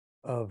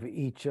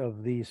each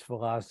of these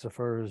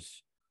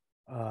philosophers'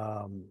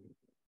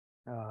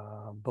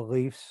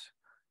 beliefs.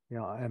 You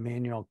know,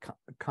 Immanuel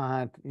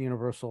Kant,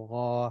 universal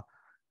law,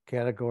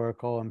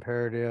 categorical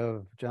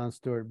imperative, John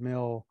Stuart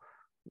Mill,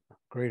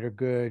 greater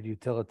good,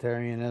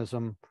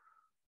 utilitarianism,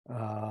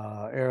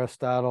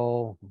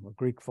 Aristotle,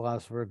 Greek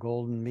philosopher,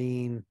 golden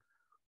mean,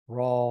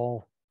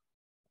 Rawls,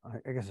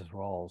 I guess it's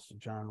Rawls,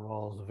 John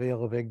Rawls, the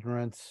veil of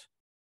ignorance,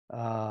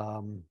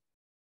 and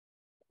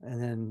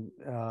then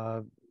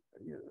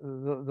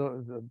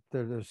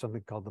there's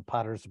something called the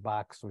Potter's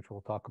Box, which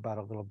we'll talk about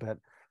a little bit,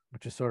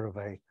 which is sort of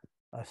a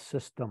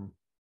system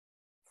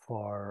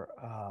for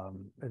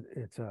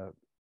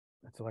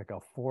it's like a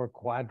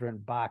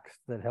 4-quadrant box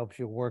that helps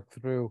you work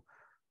through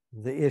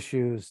the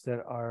issues that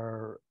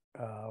are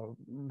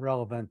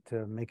relevant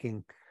to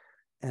making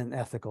an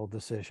ethical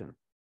decision.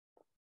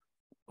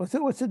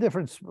 What's the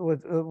difference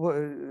with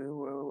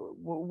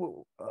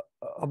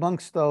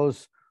amongst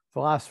those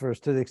philosophers,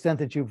 to the extent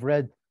that you've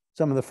read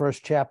some of the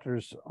first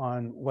chapters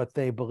on what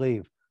they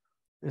believe,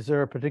 is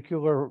there a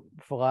particular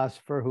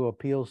philosopher who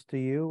appeals to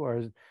you, or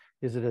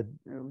is it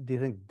do you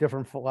think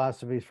different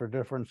philosophies for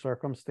different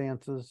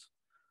circumstances?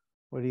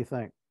 What do you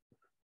think?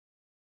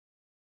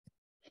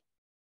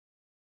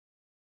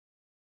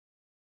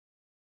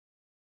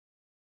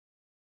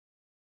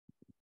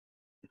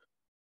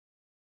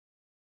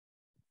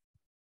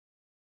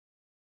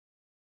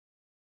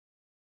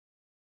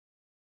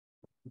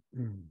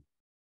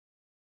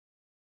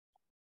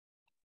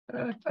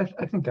 I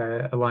think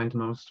I aligned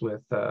most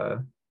with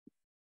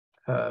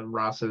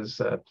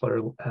Ross's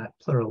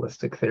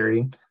pluralistic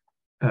theory.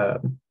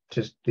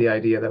 Just the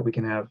idea that we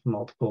can have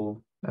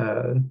multiple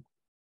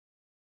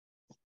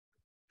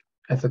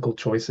ethical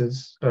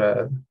choices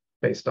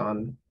based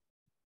on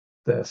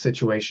the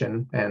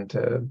situation and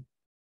to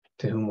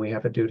whom we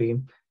have a duty,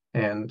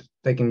 and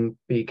they can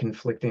be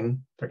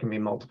conflicting. There can be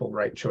multiple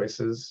right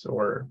choices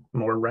or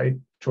more right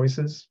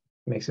choices.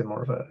 Makes it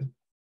more of a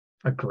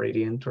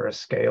gradient or a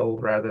scale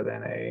rather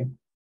than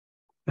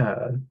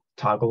a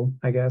toggle,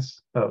 I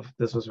guess, of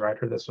this was right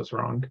or this was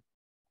wrong.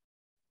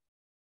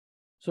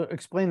 So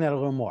explain that a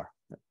little more.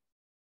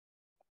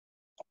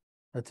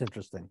 That's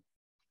interesting.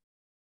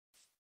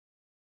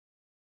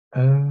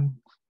 On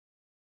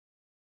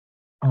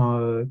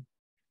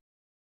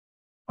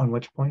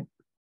which point?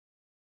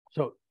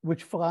 So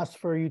which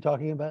philosopher are you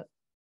talking about?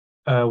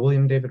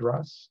 William David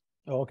Ross.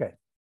 Oh, okay.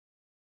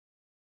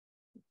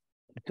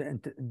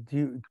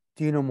 Do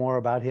you know more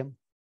about him?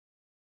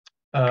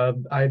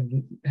 I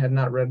had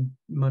not read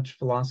much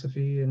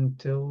philosophy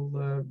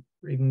until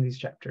reading these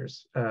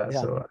chapters,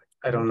 so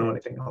I don't know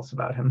anything else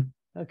about him.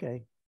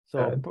 Okay,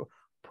 so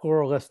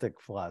pluralistic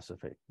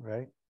philosophy,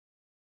 right?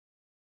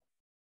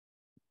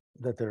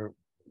 That they're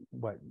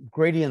what,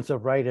 gradients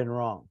of right and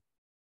wrong.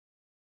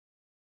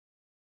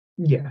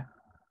 Yeah,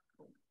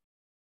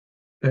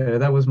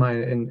 that was my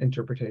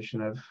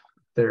interpretation of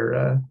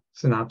their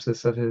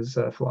synopsis of his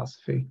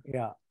philosophy.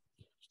 Yeah.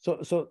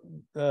 So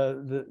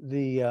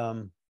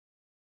the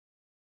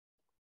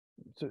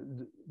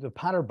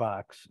Potter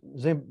box.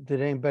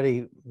 Did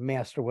anybody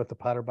master what the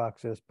Potter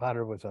box is?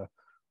 Potter was a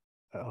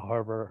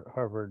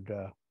Harvard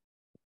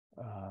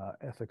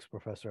ethics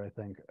professor, I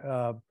think.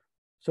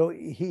 So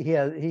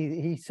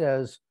he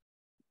says,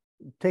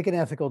 take an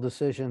ethical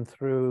decision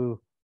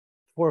through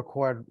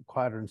 4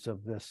 quadrants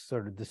of this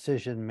sort of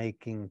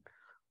decision-making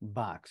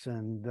box,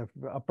 and the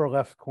upper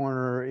left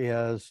corner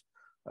is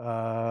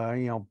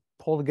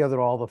pull together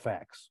all the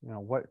facts.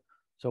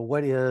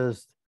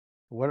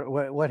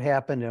 What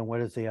happened and what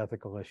is the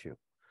ethical issue,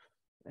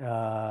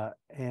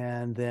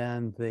 and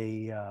then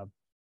the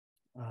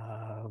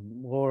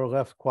lower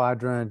left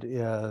quadrant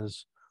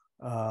is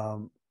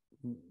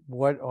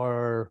what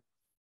are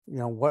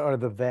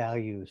the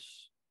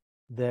values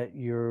that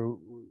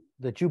you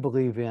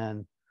believe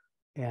in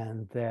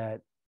and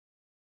that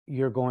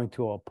you're going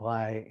to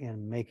apply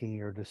in making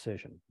your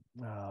decision.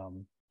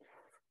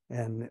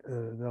 And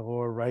the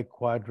lower right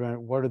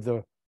quadrant, what are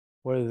the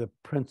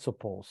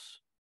principles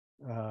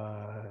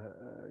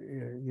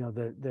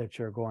that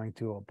you're going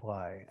to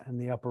apply? And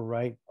the upper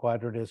right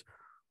quadrant is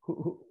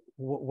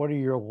what are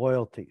your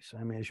loyalties?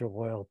 I mean, is your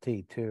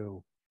loyalty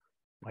to,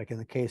 like in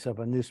the case of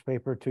a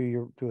newspaper,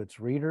 to its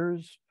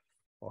readers,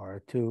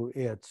 or to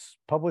its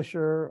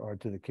publisher, or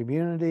to the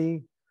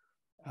community?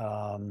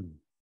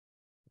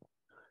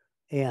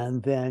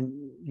 And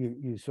then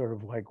you sort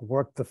of like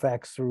work the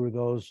facts through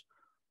those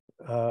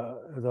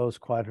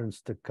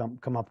quadrants to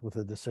come up with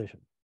a decision.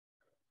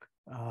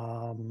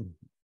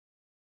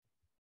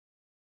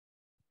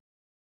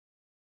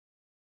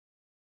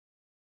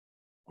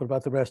 What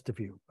about the rest of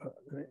you?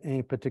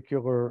 Any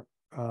particular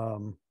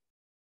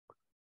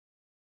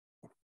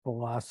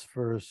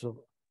philosophers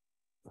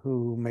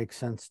who make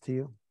sense to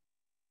you?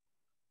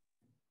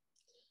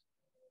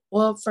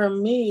 Well, for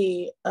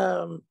me,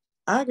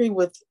 I agree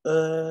with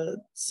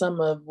some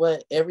of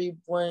what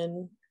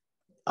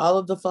all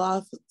of the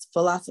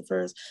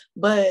philosophers,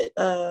 but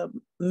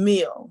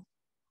Mill,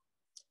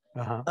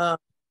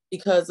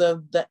 because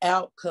of the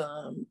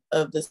outcome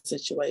of the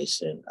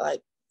situation.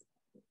 Like,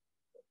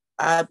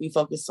 I'd be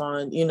focused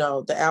on,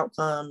 the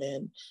outcome,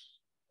 and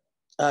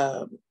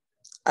I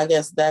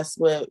guess that's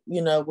what,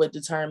 would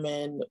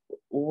determine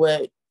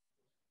what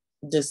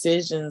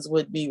decisions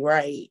would be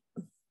right.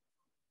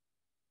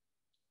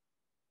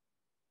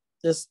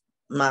 Just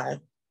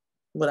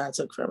what I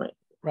took from it.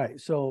 Right.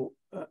 So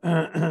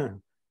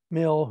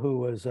Mill, who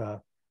was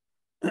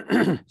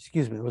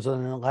excuse me, was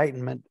an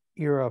Enlightenment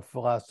era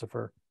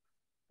philosopher,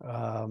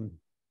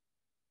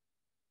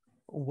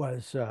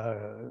 was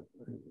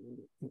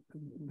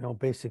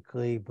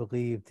basically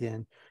believed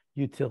in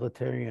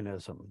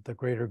utilitarianism, the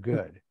greater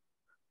good.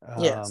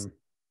 Yes.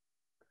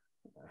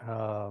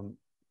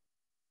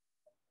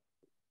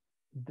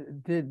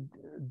 Did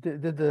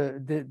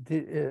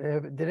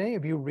any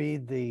of you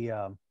read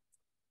the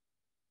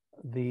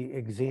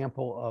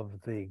example of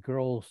the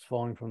girls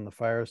falling from the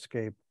fire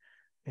escape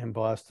in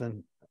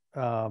Boston?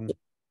 So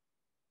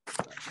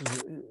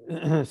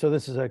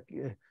this is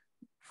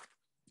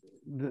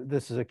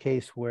this is a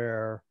case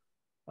where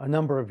a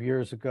number of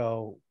years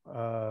ago,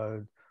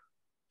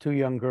 two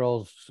young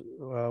girls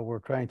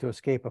were trying to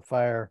escape a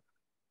fire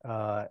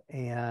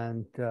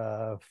and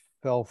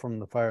fell from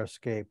the fire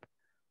escape.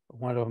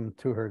 One of them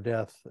to her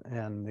death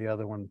and the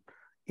other one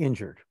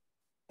injured.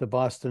 The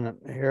Boston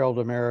Herald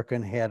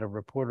American had a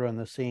reporter on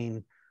the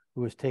scene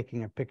who was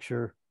taking a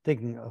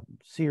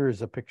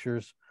series of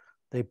pictures.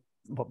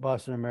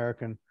 Boston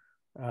American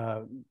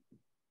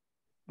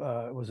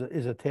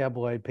is a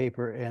tabloid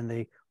paper, and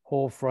the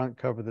whole front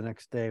cover the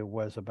next day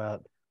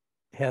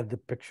had the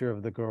picture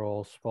of the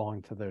girls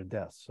falling to their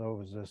deaths. So it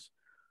was this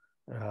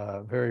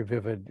very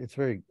vivid, it's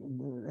very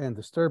and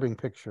disturbing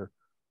picture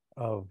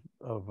of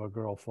a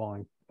girl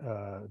falling,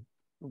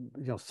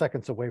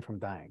 seconds away from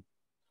dying.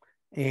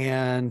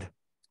 And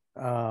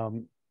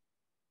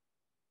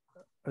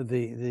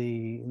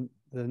the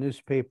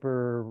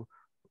newspaper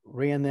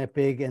ran that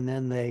big, and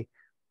then they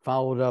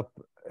followed up,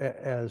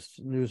 as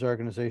news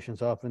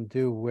organizations often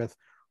do, with,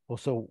 well,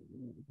 so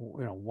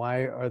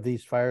why are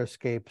these fire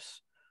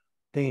escapes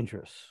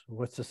dangerous?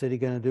 What's the city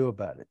going to do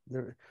about it?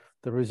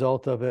 The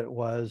result of it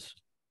was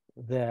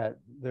that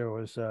there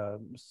was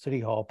City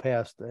Hall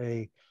passed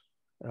a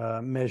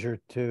measure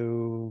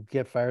to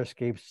get fire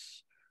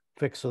escapes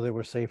fixed so they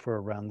were safer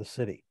around the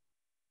city.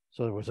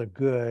 So there was a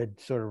good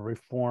sort of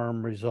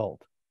reform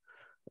result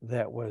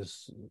that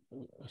was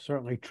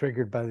certainly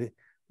triggered by the,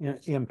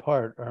 in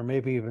part, or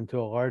maybe even to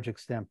a large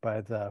extent,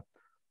 by the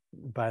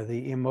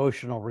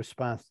emotional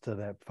response to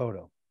that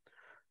photo.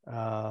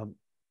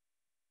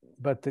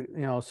 But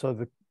so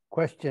the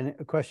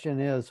question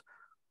is,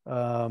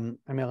 I mean,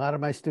 a lot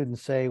of my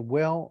students say,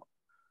 well,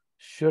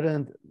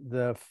 shouldn't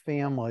the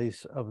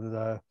families of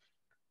the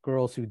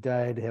girls who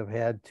died have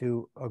had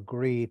to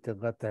agree to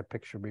let that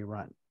picture be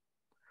run?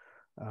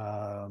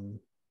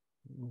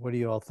 What do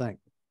you all think?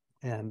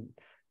 And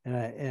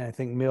I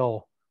think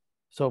Mill,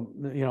 so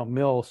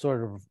Mill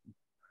sort of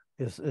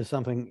is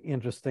something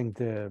interesting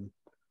to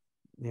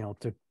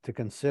to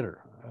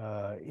consider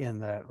in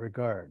that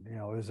regard.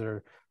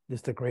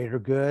 Is the greater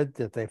good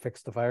that they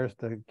fix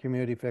the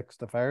community fix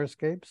the fire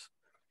escapes,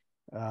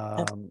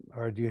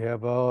 or do you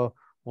have a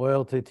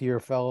loyalty to your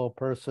fellow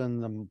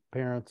person, the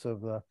parents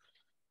of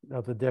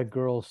the dead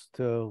girls,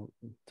 to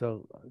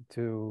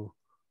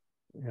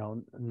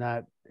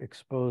not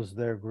expose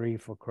their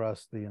grief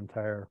across the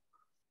entire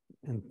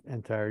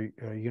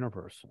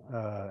universe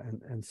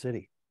and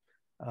city?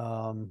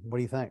 What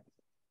do you think?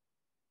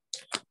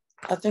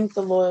 I think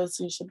the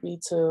loyalty should be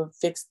to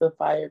fix the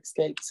fire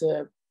escape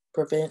to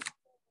prevent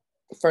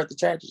further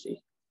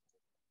tragedy.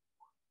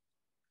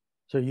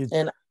 So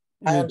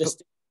I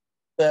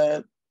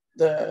understand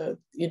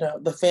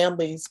the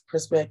family's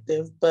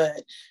perspective,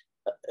 but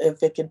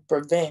if it can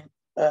prevent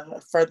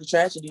further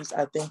tragedies,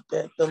 I think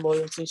that the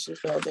loyalty should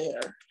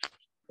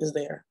is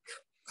there.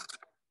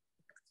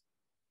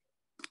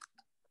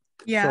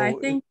 Yeah, So, I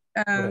think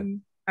all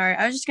right,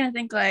 I was just gonna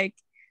think like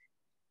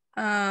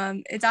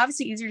it's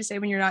obviously easier to say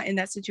when you're not in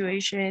that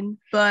situation,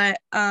 but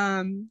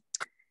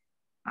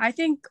I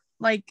think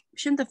like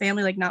shouldn't the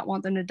family like not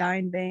want them to die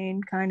in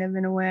vain, kind of,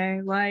 in a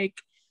way? Like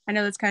I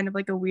know that's kind of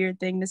like a weird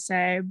thing to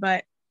say,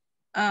 but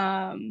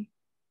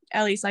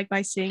at least like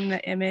by seeing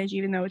the image,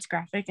 even though it's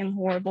graphic and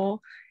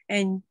horrible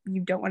and you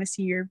don't want to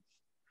see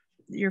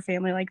your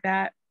family like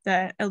that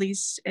at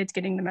least it's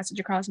getting the message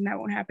across and that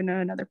won't happen to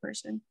another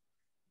person.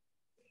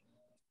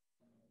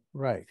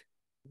 Right.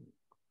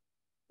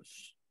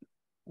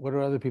 What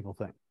do other people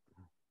think?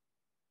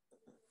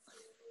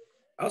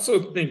 I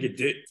also think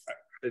it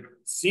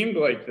seemed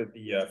like that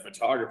the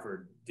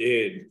photographer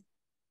did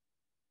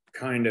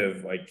kind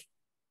of like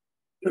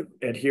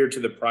adhere to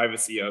the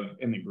privacy of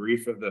and the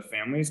grief of the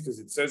families, because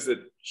it says that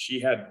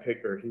he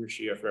or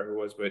she, I forgot who it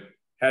was, but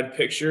had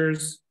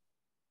pictures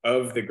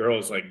of the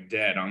girls like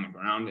dead on the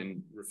ground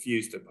and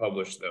refused to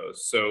publish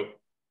those. So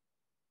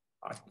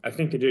I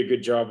think they did a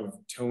good job of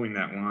towing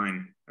that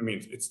line. I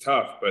mean, it's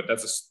tough, but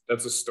that's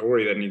a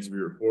story that needs to be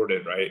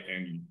reported, right?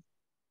 And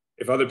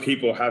if other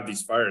people have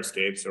these fire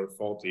escapes that are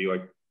faulty,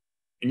 like,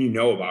 and you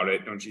know about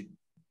it, don't you,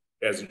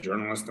 as a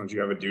journalist, don't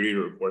you have a duty to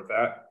report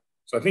that?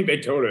 So I think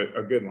they towed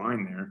a good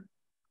line there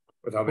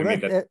with how they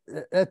made that.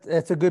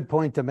 That's a good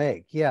point to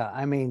make. Yeah,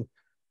 I mean,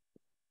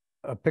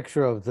 a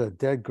picture of the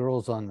dead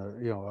girls on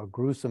a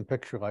gruesome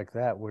picture like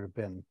that would have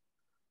been,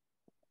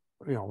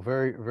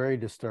 very, very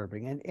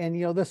disturbing.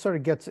 And this sort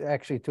of gets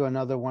actually to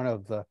another one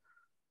of the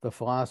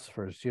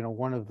philosophers.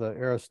 One of the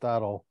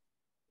Aristotle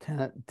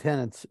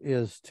tenets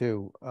is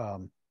to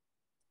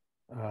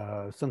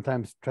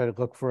sometimes try to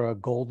look for a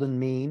golden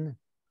mean.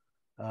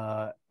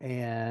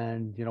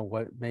 And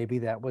what maybe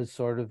that was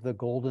sort of the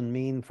golden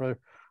mean for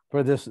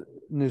this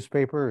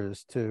newspaper,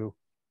 is to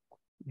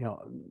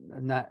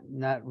not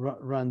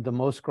run the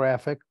most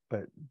graphic,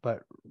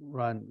 but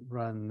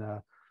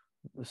run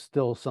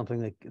still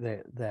something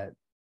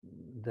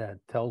that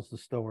tells the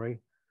story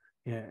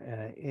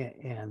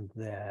and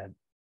that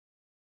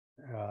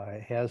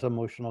has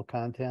emotional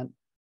content.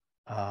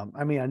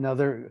 I mean,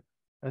 another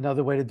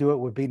Another way to do it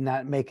would be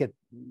not make it,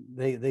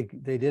 they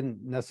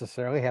didn't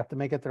necessarily have to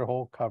make it their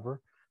whole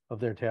cover of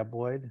their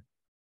tabloid.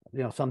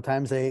 You know,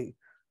 sometimes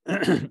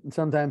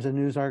sometimes a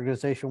news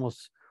organization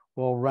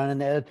will run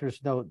an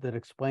editor's note that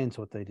explains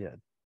what they did.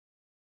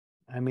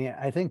 I mean,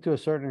 I think to a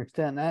certain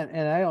extent,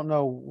 and I don't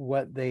know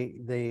what they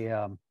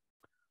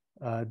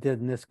did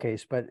in this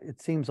case, but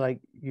it seems like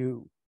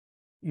you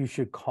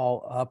should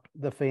call up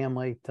the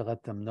family to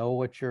let them know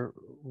what you're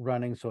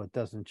running, so it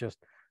doesn't just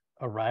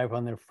arrive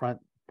on their front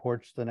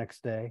porch the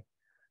next day,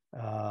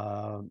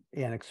 and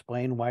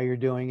explain why you're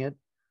doing it.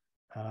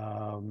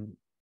 A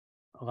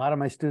lot of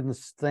my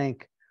students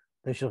think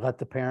they should let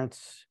the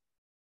parents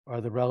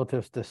or the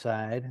relatives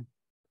decide.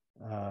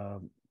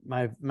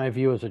 My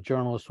view as a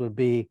journalist would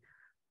be,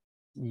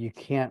 you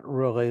can't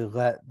really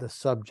let the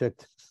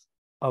subject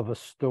of a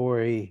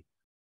story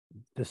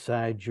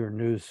decide your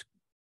news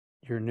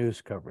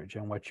coverage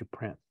and what you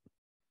print.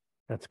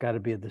 That's got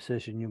to be a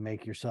decision you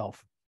make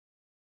yourself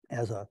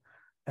as a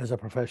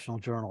professional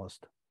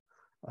journalist.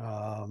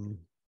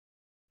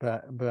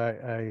 But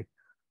I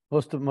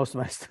most of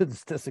my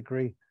students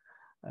disagree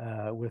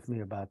with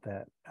me about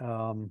that.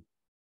 I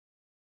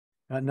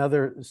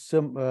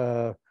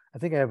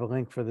think I have a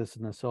link for this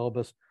in the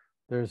syllabus.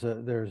 There was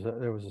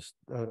a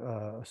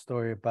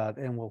story about,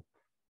 and we'll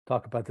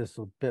talk about this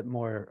a bit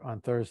more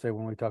on Thursday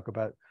when we talk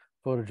about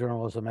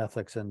photojournalism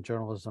ethics and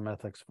journalism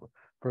ethics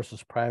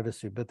versus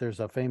privacy. But there's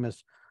a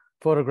famous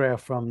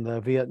photograph from the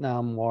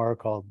Vietnam War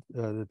called,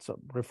 it's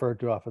referred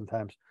to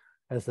oftentimes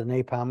as the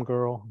Napalm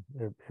Girl.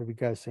 Have you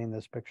guys seen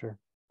this picture?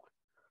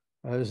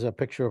 There's a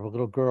picture of a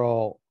little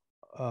girl,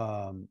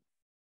 I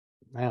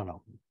don't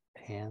know,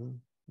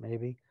 10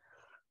 maybe,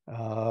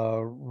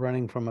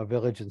 running from a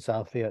village in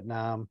South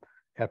Vietnam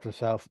after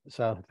South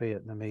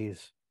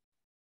Vietnamese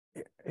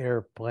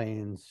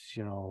airplanes,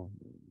 you know,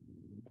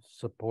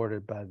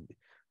 supported by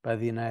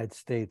the United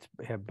States,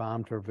 have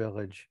bombed her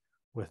village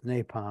with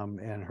napalm,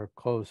 and her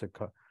clothes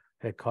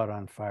had caught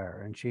on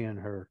fire, and she and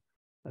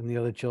the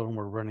other children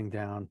were running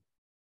down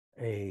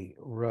a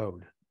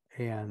road,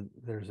 and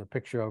there's a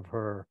picture of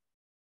her,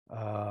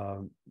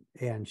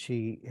 and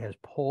she has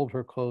pulled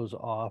her clothes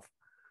off,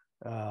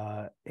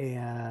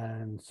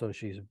 and so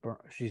she's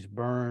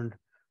burned.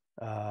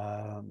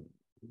 Her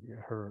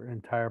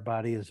entire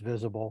body is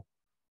visible,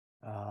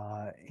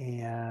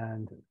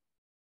 and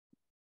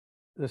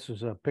this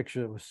was a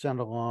picture that was sent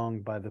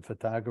along by the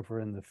photographer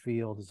in the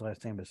field. His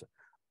last name is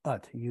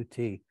Ut,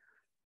 U-T,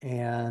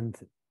 and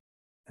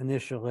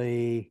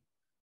initially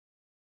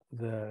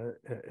I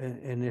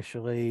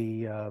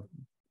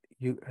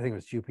think it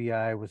was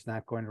UPI was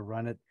not going to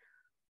run it.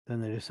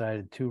 Then they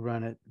decided to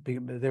run it.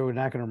 They were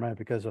not going to run it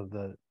because of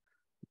the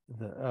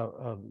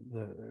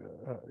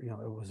you know,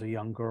 it was a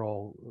young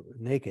girl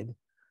naked,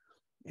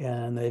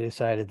 and they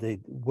decided they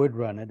would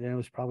run it. And it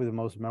was probably the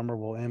most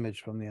memorable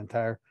image from the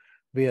entire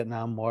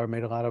Vietnam War. It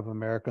made a lot of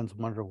Americans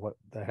wonder what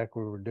the heck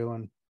we were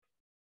doing.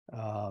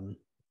 The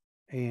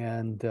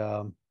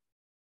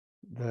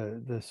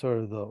sort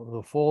of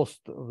the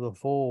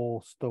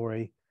full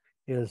story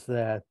is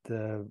that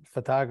the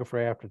photographer,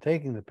 after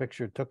taking the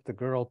picture, took the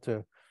girl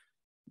to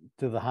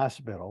the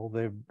hospital.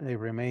 They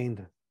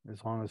remained,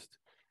 as long as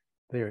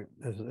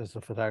as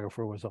the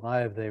photographer was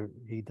alive.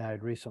 He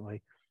died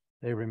recently.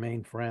 They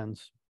remained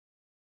friends.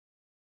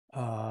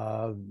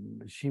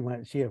 She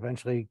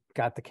eventually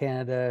got to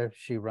Canada.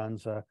 She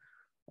runs a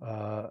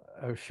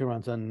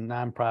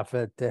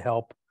nonprofit to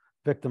help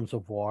victims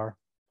of war.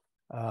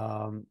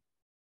 So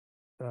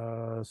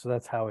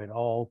that's how it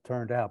all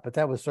turned out. But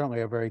that was certainly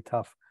a very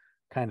tough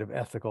kind of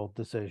ethical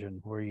decision,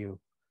 where you,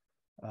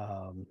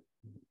 I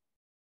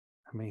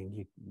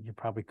mean, you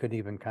probably couldn't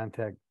even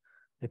contact.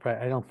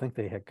 I don't think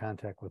they had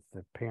contact with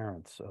the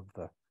parents of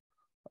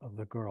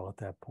the girl at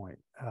that point.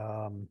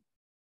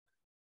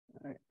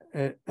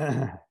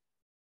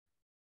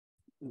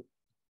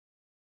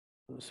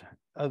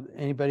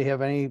 Anybody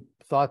have any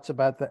thoughts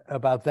about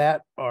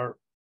that, or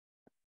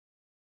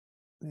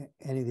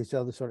any of these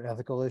other sort of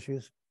ethical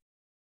issues?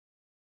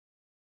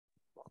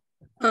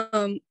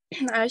 I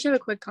just have a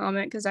quick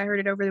comment because I heard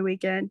it over the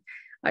weekend.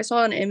 I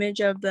saw an image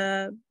of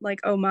the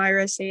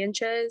Omayra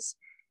Sanchez.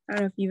 I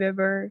don't know if you've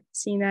ever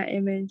seen that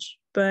image,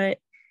 but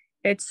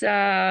it's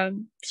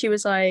she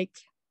was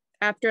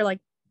after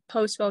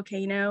post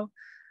volcano,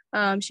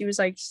 she was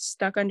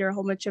stuck under a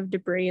whole bunch of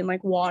debris and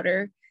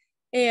water,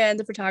 and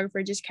the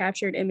photographer just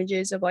captured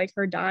images of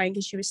her dying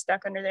because she was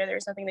stuck under there. There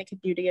was nothing they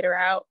could do to get her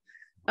out,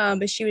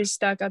 but she was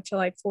stuck up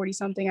to 40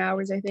 something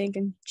hours, I think,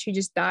 and she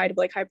just died of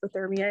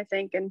hypothermia, I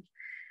think. And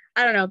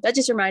I don't know, that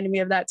just reminded me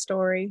of that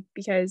story,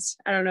 because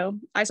I don't know,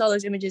 I saw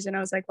those images and I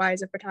was like, why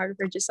is a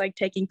photographer just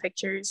taking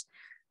pictures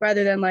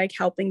rather than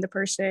helping the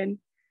person?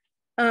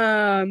 But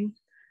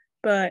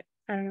I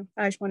don't know,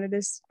 I just wanted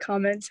to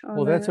comment on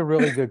well, that. that's a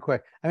really good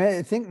question. I mean,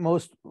 I think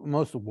most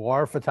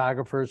war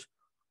photographers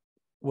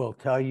will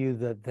tell you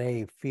that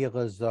they feel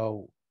as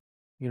though,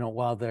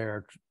 while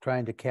they're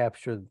trying to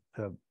capture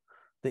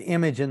the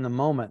image in the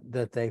moment,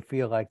 that they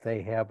feel like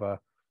they have a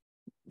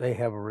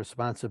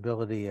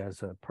responsibility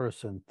as a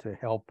person to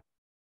help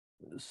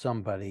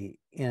somebody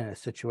in a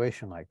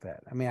situation like that.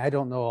 I mean, I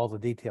don't know all the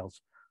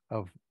details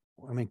of,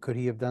 I mean, could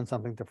he have done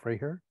something to free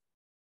her?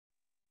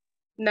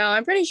 No,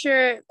 I'm pretty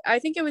sure. I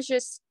think it was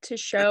just to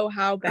show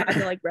how bad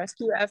the like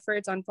rescue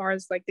efforts on far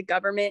as like the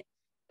government,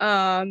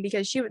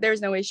 because there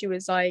was no way she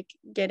was like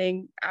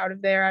getting out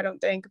of there, I don't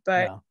think.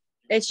 But No.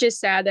 it's just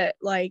sad that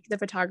like the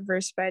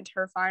photographer spent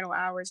her final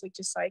hours like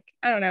just like,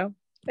 I don't know.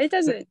 It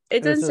doesn't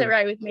sit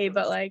right with me,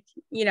 but like,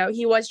 you know,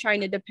 he was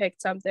trying to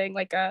depict something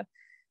like an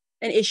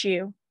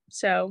issue.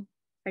 So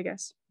I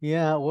guess.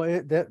 Yeah,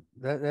 well,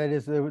 that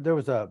is, there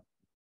was a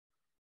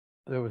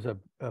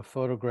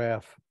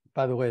photograph.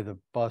 By the way, the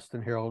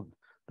Boston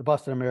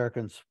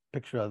American's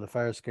picture of the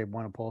fire escape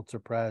won a Pulitzer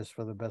Prize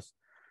for the best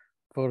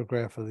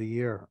photograph of the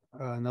year.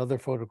 Another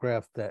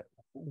photograph that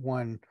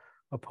won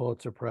a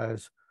Pulitzer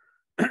Prize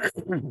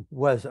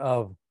was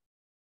of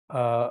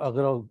a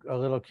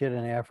little kid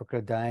in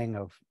Africa dying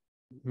of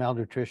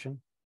malnutrition,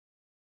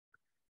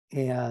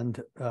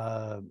 and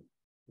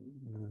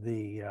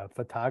the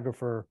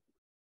photographer,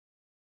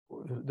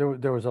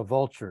 there was a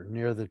vulture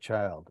near the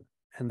child,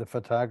 and the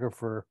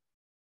photographer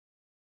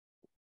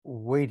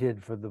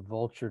waited for the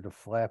vulture to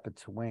flap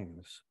its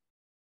wings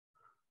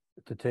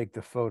to take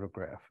the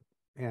photograph,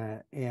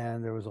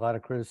 and there was a lot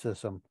of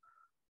criticism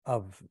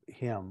of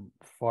him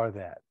for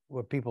that.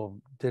 What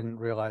people didn't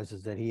realize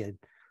is that he had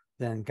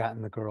then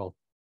gotten the girl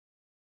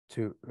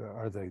to,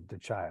 or the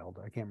child,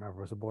 I can't remember if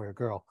it was a boy or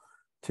girl,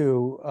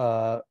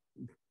 to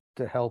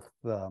health,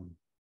 you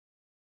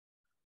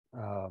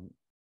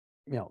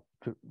know,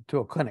 to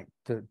a clinic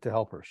to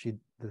help her.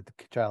 The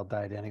child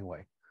died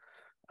anyway.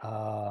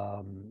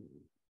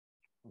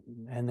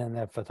 And then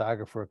that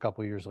photographer a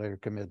couple of years later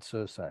committed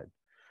suicide.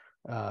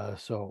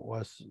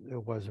 So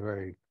it was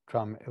very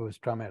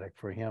traumatic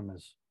for him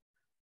as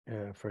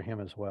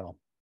well.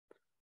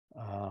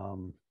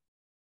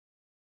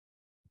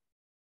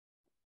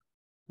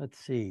 Let's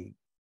see,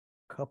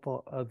 a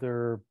couple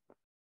other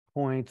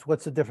points.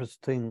 What's the difference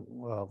between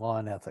law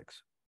and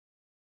ethics?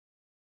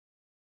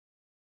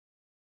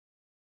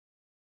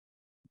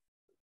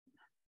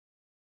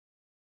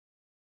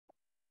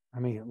 I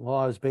mean,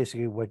 law is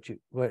basically what you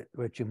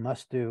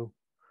must do,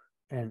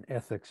 and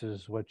ethics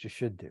is what you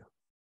should do.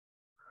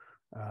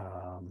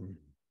 I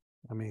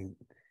mean,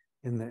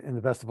 in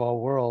the best of all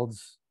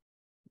worlds,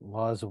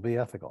 laws will be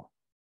ethical,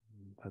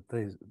 but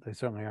they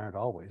certainly aren't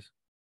always.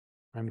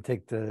 I mean,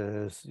 take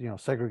the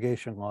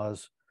segregation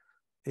laws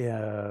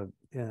in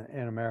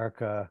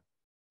America,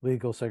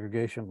 legal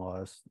segregation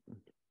laws.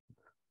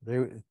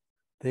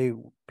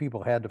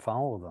 People had to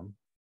follow them.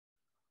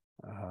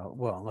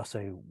 Well, unless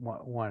they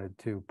wanted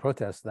to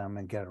protest them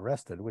and get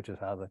arrested, which is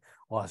how the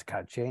laws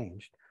got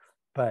changed.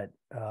 But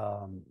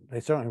they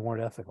certainly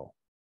weren't ethical.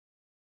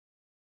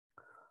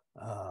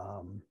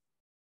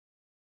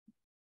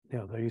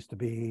 There used to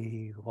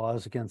be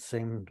laws against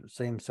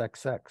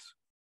same-sex sex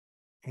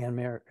and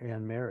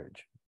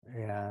marriage,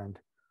 and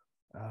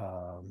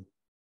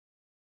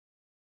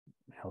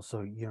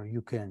so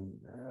you can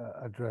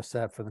address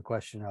that from the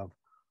question of,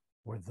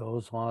 were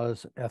those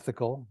laws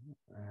ethical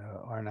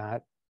or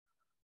not?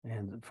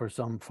 And for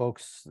some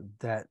folks,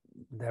 that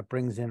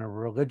brings in a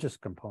religious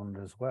component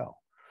as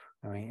well.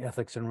 I mean,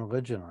 ethics and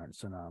religion aren't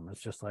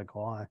synonymous, just like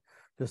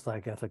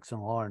ethics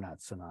and law are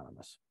not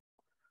synonymous.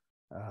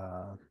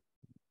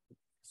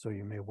 So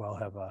you may well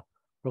have a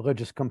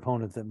religious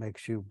component that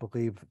makes you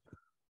believe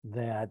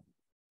that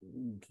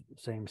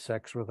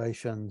same-sex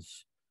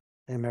relations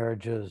and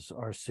marriages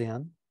are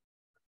sin,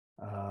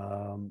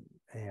 and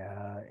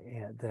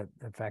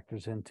that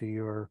factors into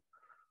your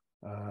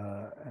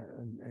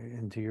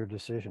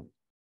decision.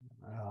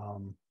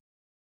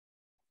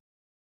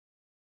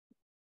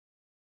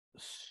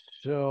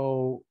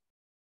 So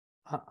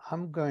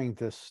I'm going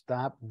to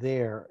stop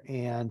there,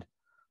 and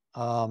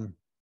we'll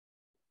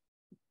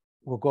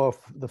go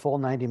the full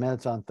 90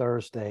 minutes on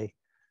Thursday,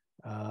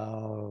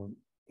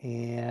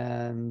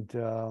 and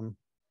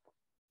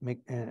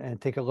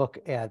take a look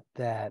at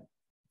that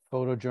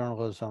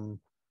photojournalism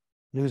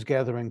news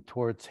gathering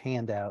towards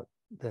handout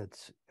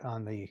that's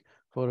on the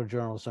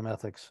photojournalism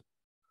ethics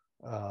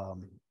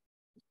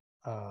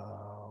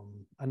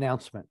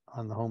announcement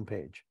on the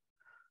homepage.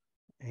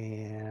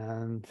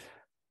 And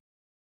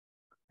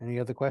any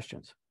other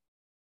questions?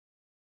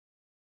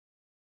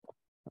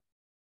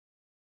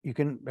 You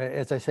can,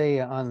 as I say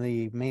on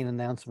the main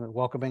announcement,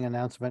 welcoming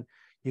announcement,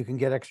 you can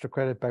get extra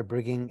credit by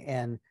bringing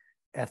an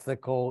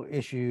ethical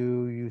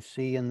issue you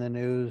see in the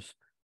news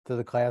to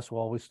the class.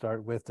 We'll always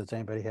start with, does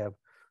anybody have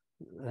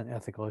an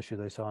ethical issue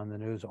they saw in the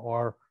news?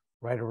 Or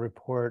write a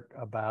report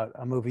about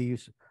a movie you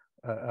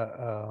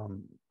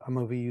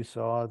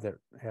saw that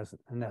has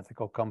an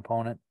ethical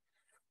component.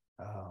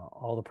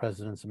 All the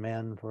President's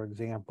Men, for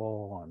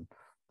example, on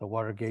the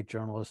Watergate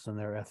journalists and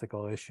their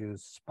ethical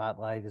issues.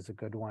 Spotlight is a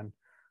good one.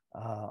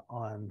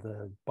 On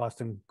the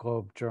Boston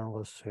Globe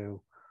journalists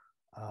who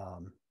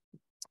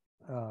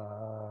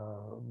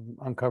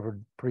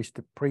uncovered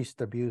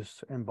priest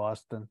abuse in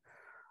Boston.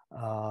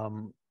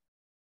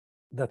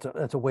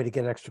 That's a way to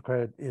get extra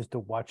credit, is to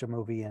watch a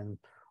movie and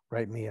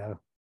write me a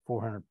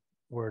 400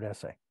 word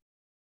essay.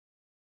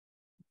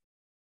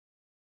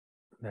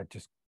 That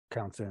just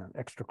counts in an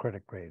extra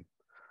credit grade.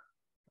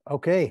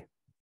 Okay.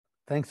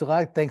 Thanks a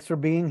lot. Thanks for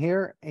being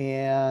here,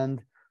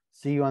 and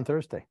see you on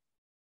Thursday.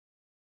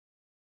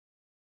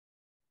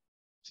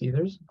 See you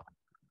Thursday.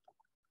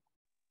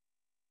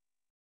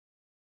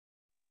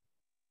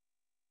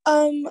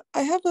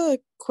 I have a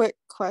quick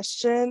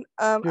question.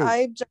 Shoot.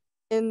 I jumped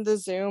in the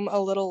Zoom a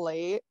little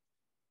late.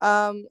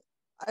 I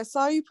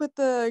saw you put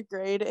the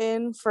grade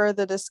in for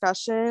the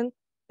discussion.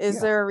 Is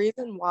Yeah. there a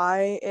reason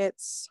why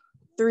it's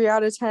 3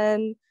 out of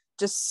 10?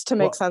 Just to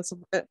make sense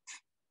of it.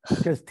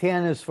 Because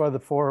 10 is for the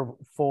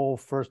full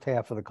first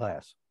half of the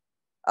class.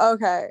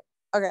 Okay.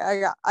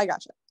 Okay. I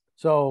gotcha.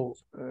 So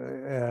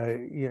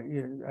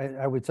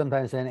I would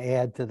sometimes then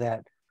add to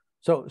that.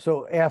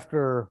 So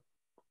after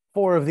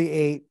 4 of the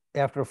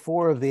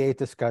 8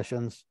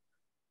 discussions,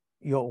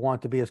 you'll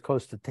want to be as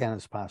close to 10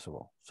 as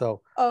possible.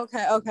 So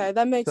Okay.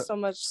 That makes so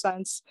much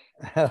sense.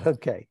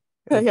 okay.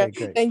 Okay.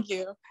 Great. Thank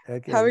you.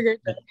 Okay. Have a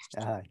great day.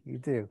 You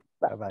too.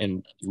 Bye-bye.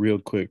 And real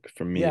quick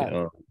for me,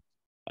 Yeah.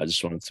 I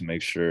just wanted to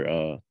make sure,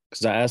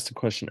 because I asked the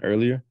question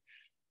earlier,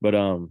 but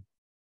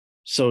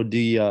so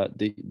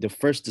the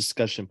first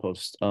discussion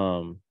post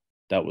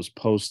that was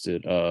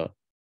posted,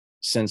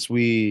 since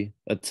we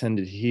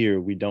attended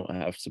here, we don't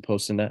have to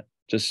post in that.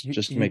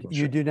 Just making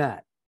sure. You do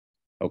not.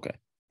 Okay.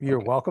 You're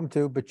Okay. welcome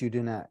to, but you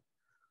do not.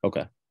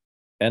 Okay.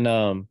 And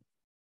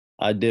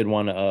I did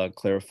want to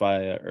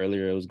clarify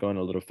earlier, it was going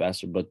a little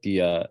faster, but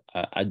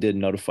I did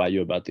notify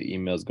you about the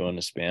emails going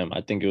to spam. I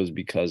think it was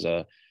because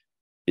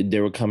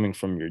they were coming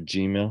from your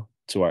Gmail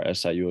to our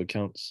SIU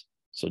accounts.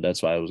 So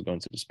that's why I was going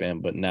to the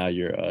spam. But now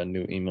your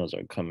new emails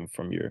are coming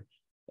from your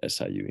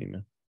SIU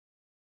email.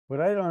 What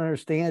I don't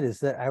understand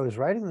is that I was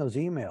writing those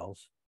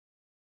emails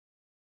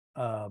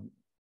that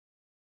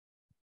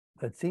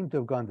seem to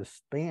have gone to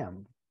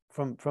spam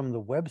from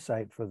the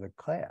website for the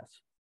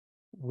class,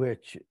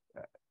 which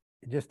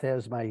just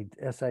has my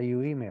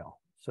SIU email.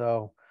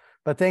 So,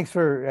 but thanks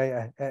for,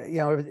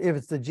 if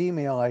it's the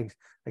Gmail,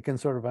 I can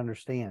sort of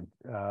understand.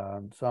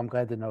 So I'm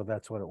glad to know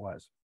that's what it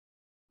was.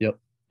 Yep,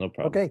 no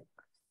problem. Okay,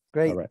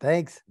 great. All right.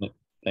 Thanks.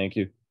 Thank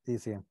you. See you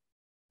soon.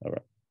 All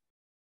right.